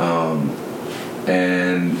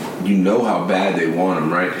 And you know how bad they want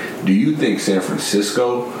him, right? Do you think San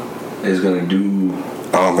Francisco is going to do...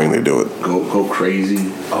 I don't think they do it. Go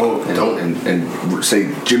crazy. And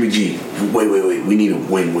say, Jimmy G, wait, we need a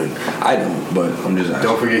win-win. I don't, but I'm just asking.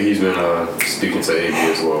 Don't forget he's been speaking to AB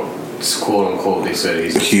as well. It's quote unquote, they said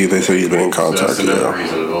he's been in contact. So that's another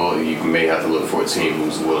reason. Well, you may have to look for a team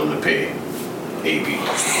who's willing to pay AB.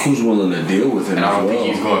 Who's willing to deal with him? And I don't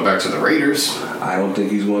think he's going back to the Raiders. I don't think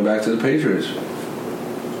he's going back to the Patriots.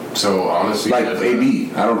 So honestly,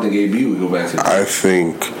 AB, I don't think AB would go back to the Patriots. I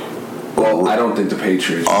think. Well, I don't think the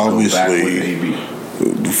Patriots would go back with AB.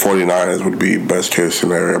 The 49ers would be best case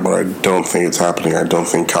scenario, but I don't think it's happening. I don't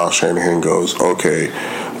think Kyle Shanahan goes, okay,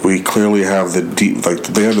 we clearly have they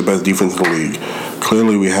have the best defense in the league.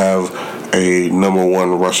 Clearly we have a number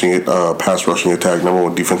one pass rushing attack, number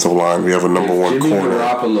one defensive line. We have a number one corner.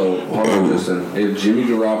 If Jimmy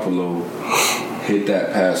Garoppolo hit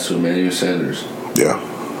that pass to Emmanuel Sanders, yeah,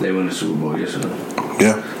 they win the Super Bowl, yes or no?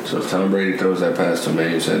 Yeah. So if Tom Brady throws that pass to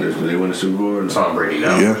Emmanuel Sanders, do they win the Super Bowl or no? Tom Brady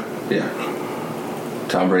now? Yeah.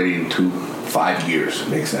 Tom Brady in 5 years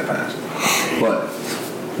makes that pass. But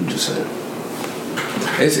I'm just saying,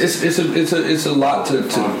 it's a lot to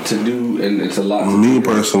do, and it's a lot. Me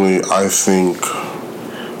personally, I think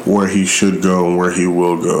where he should go and where he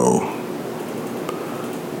will go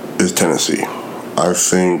is Tennessee. I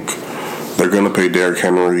think they're going to pay Derrick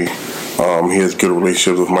Henry. He has good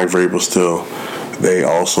relationships with Mike Vrabel still. They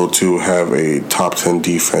also, too, have a top 10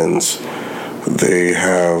 defense. They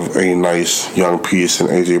have a nice young piece in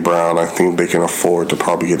A.J. Brown. I think they can afford to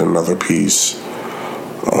probably get another piece.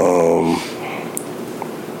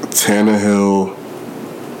 Tannehill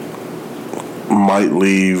might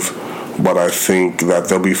leave, but I think that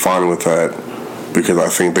they'll be fine with that because I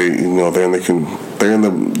think they're in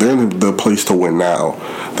the place to win now.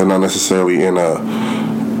 They're not necessarily in a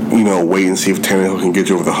wait and see if Tannehill can get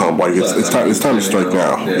you over the hump. It's time to strike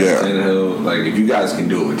now. Yeah. Tannehill, if you guys can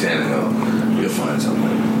do it with Tannehill, you'll find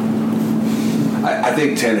something. I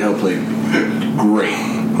think Tannehill played great.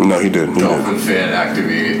 No, he didn't. Dolphin fan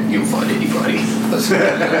activated. You'll find anybody.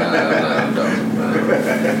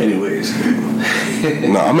 Anyways.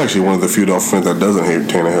 No, I'm actually one of the few Dolphin fans that doesn't hate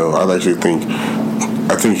Tannehill.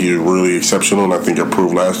 I think he's really exceptional, and I think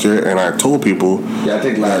improved last year. And I told people, I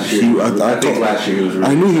think last year. Last year he was. Really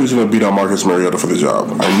I knew he was going to beat out Marcus Mariota for the job.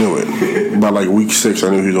 I knew it. By like week 6, I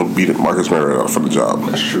knew he was going to beat Marcus Mariota for the job.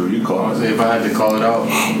 That's true. You call it. If I had to call it out,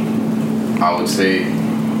 I would say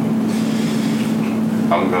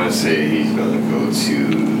I'm going to say he's going to go to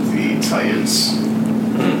the Titans.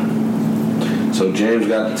 So James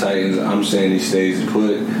got the Titans. I'm saying he stays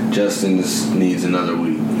put. Justin needs another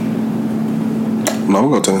week. No, I'm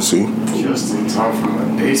going to go Tennessee. Justin, time for my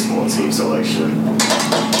baseball team selection.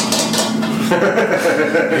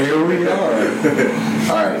 Here we are.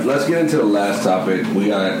 All right, let's get into the last topic. We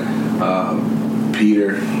got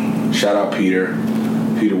Peter. Shout out Peter.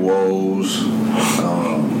 Peter Woes.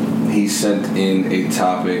 He sent in a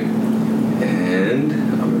topic, and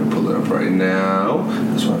I'm going to pull it up right now.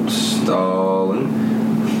 That's why I'm stalling.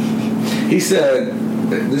 He said,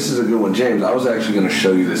 this is a good one, James. I was actually going to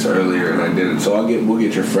show you this earlier, and I didn't. So we'll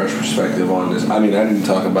get your fresh perspective on this. I mean, I didn't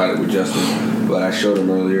talk about it with Justin, but I showed him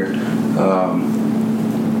earlier.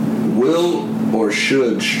 Will or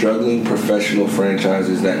should struggling professional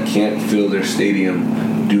franchises that can't fill their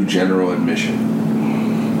stadium do general admission?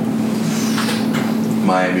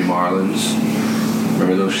 Miami Marlins.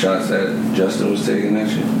 Remember those shots that Justin was taking that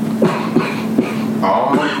shit?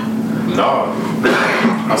 No.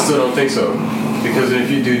 I still don't think so. Because if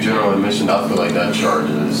you do general admission, I feel like that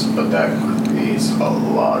creates a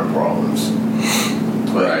lot of problems.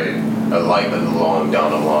 Right. Like along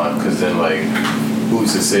down the line. Because then, like,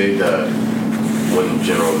 who's to say that when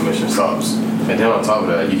general admission stops? And then on top of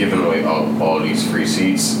that, you're giving away all these free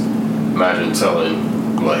seats. Imagine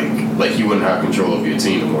telling, like you wouldn't have control of your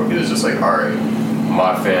team anymore. Because it's just like, all right,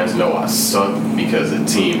 my fans know I suck because the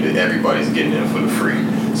team, everybody's getting in for the free.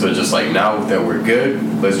 So just like now that we're good,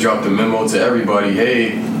 let's drop the memo to everybody.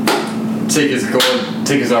 Hey, tickets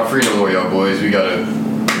not free no more, y'all boys. We got a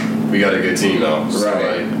good team now. So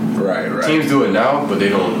right. Teams do it now, but they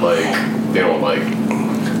don't like.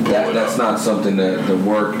 That's not something that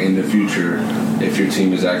work in the future if your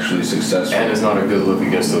team is actually successful. And it's not a good look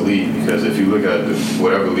against the league because if you look at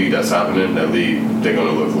whatever league that's happening, that league they're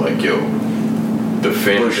gonna look like the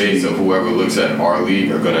fan base of whoever looks at our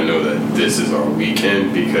league are going to know that this is our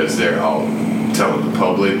weekend because they're out telling the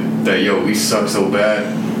public that, we suck so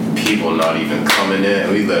bad, people not even coming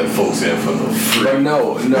in. We let folks in for the free. But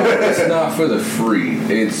no, it's not for the free.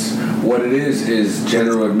 It's what it is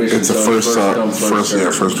general admission. It's a first come, first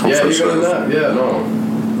serve. So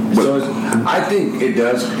I think it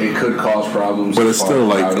could cause problems. But it's still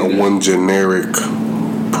like a one generic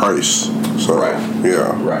price. So, right.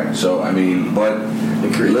 Yeah. Right. So, I mean, but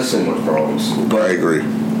listen, with problems. But I agree.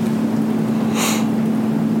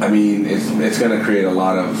 I mean, it's going to create a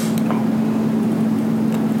lot of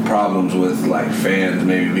problems with like fans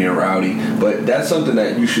maybe being rowdy. But that's something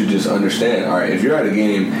that you should just understand. All right, if you're at a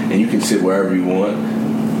game and you can sit wherever you want,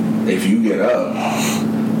 if you get up,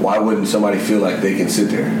 why wouldn't somebody feel like they can sit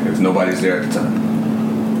there if nobody's there at the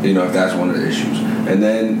time? If that's one of the issues. And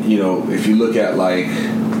then, if you look at like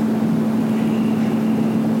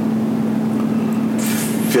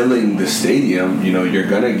filling the stadium, you're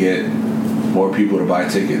gonna get more people to buy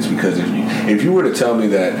tickets because if you were to tell me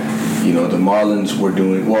that the Marlins were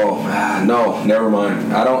doing no, never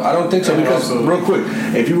mind. I don't think so because real quick,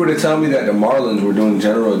 if you were to tell me that the Marlins were doing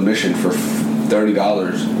general admission for $30,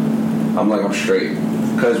 I'm straight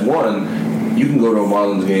because one, you can go to a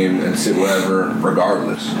Marlins game and sit wherever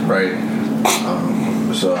regardless, right?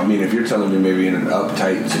 So, I mean, if you're telling me maybe in an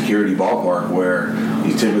uptight security ballpark where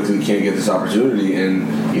you typically can't get this opportunity and,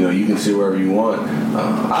 you can sit wherever you want,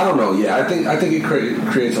 I don't know. Yeah, I think it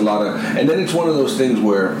creates a lot of... And then it's one of those things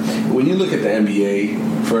where when you look at the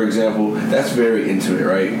NBA, for example, that's very intimate,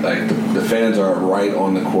 right? Like, the fans are right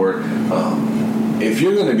on the court. If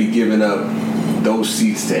you're going to be giving up those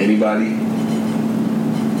seats to anybody...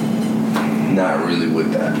 Not really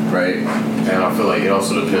with that, right? And I feel like it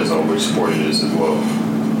also depends on which sport it is as well.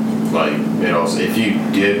 Like, it also, if you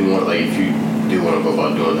do want to go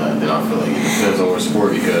about doing that, then I feel like it depends on which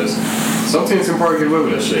sport because some teams can probably get away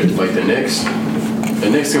with that shit. Like the Knicks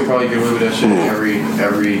can probably get away with that shit every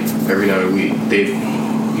night of the week.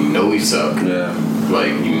 We suck. Yeah.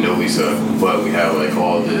 We suck, but we have like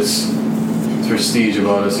all this prestige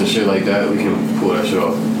about us and shit like that. We can pull that shit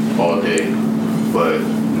off all day, but.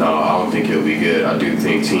 No, I don't think it'll be good. I do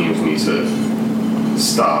think teams need to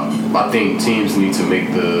stop. I think teams need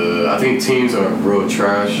to I think teams are real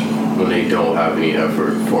trash when they don't have any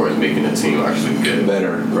effort for making the team actually good.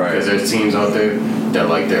 Better, right. Because there's teams out there that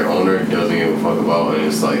like their owner doesn't give a fuck about, and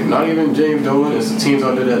it's like not even James Dolan. It's the teams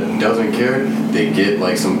out there that doesn't care. They get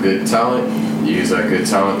like some good talent, use that good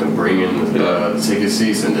talent to bring in the ticket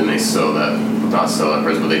seats, and then they not sell that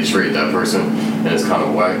person, but they trade that person, and it's kind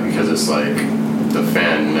of whack because it's like the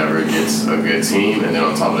fan never gets a good team, and then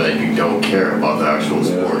on top of that, you don't care about the actual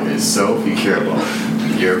sport itself. You care about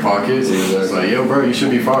your pockets. It's like, yo, bro, you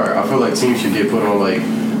should be fired. I feel like teams should get put on like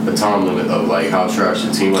a time limit of like how trash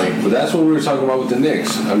the team like. But that's what we were talking about with the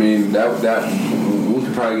Knicks. I mean, that we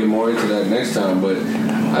could probably get more into that next time. But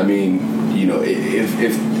I mean, you know,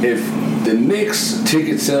 if the Knicks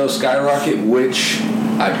ticket sales skyrocket, which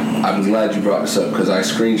I'm glad you brought this up because I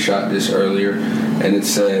screenshot this earlier, and it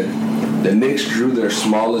said the Knicks drew their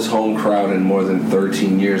smallest home crowd in more than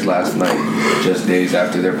 13 years last night, just days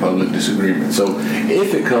after their public disagreement. So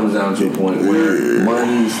if it comes down to a point where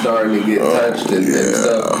money's starting to get touched and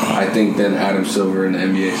stuff, I think then Adam Silver and the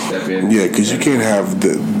NBA step in. Yeah, because you can't have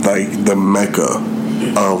the Mecca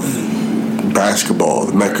of basketball,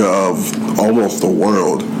 the Mecca of almost the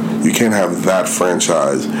world. You can't have that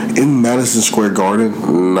franchise in Madison Square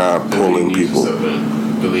Garden not pulling people.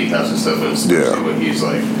 The league has to step in, especially when he's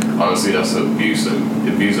like, honestly, that's abuse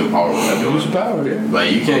of power. Abuse of power, yeah.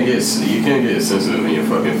 Like you can't get sensitive in your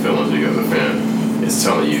fucking feelings because a fan is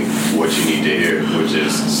telling you what you need to hear, which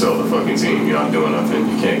is sell the fucking team. You're not doing nothing.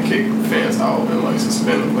 You can't kick fans out and like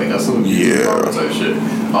suspend them. Like that's some abuse of power type shit.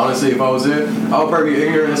 Honestly, if I was there, I would probably be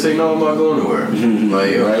ignorant and say no, I'm not going nowhere.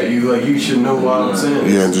 Like, you should know why I'm saying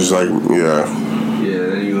this. Yeah, just like yeah,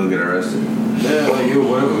 then you gonna get arrested. Yeah, like, yo,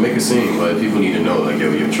 whatever, make a scene. Like, people need to know, like,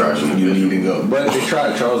 yo, you're trash in the You need to go. But they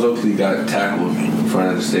tried. Charles Oakley got tackled in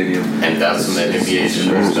front of the stadium. And that's when that NBA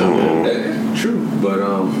shit started. True. But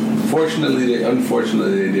unfortunately,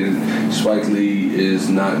 they didn't. Spike Lee is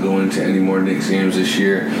not going to any more Knicks games this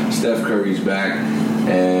year. Steph Curry's back.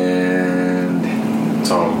 And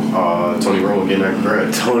Tony Romo getting that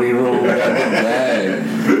bread. Tony Romo got the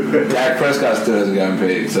bag. Dak Prescott still hasn't gotten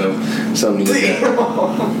paid, so something to look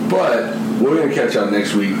at. But we're going to catch y'all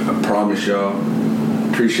next week. I promise y'all.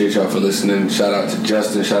 Appreciate y'all for listening. Shout out to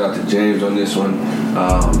Justin. Shout out to James on this one.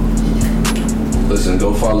 Listen,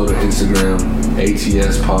 go follow the Instagram.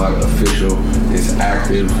 ATS Pod Official. It's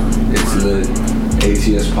active. It's lit.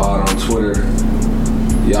 ATS Pod on Twitter.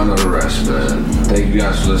 Y'all know the rest, man. Thank you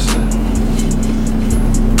guys for listening.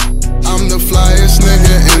 I'm the flyest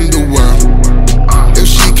nigga in the world. If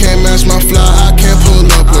she can't match my fly, I can't pull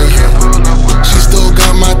up with her. She still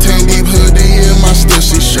got my tan deep hoodie and my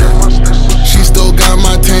stissy shirt. She still got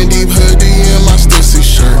my tan deep hoodie and my stissy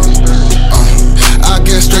shirt. I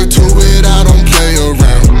get straight to it, I don't play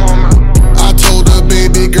around. I told her,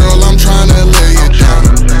 baby girl, I'm tryna lay it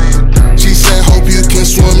down. She said, hope you can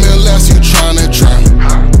swim unless you tryna drown.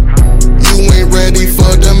 You ain't ready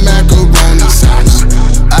for the macaroni sounds.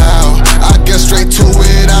 Ow, I get straight to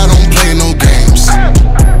it, I don't play no games.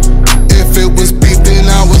 If it was beef, then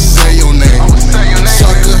I would say your name.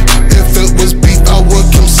 Sucker, if it was beef, I would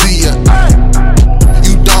come see ya.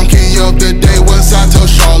 You donkey of the day, was I tell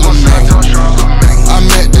Charlamagne? I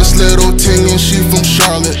met this little ting and she from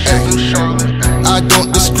Charlotte, ayy. I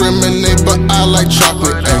don't discriminate, but I like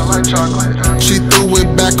chocolate, ayy. She threw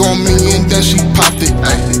it back on me and then she popped it,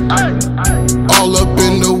 ayy. All up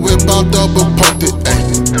in the whip, I'll double parked it, ayy.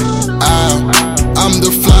 I'm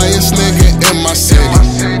the flyest nigga in my city.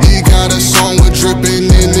 You got a song with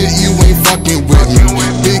dripping in it, you ain't fucking with me.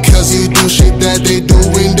 Because you do shit that they do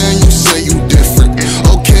in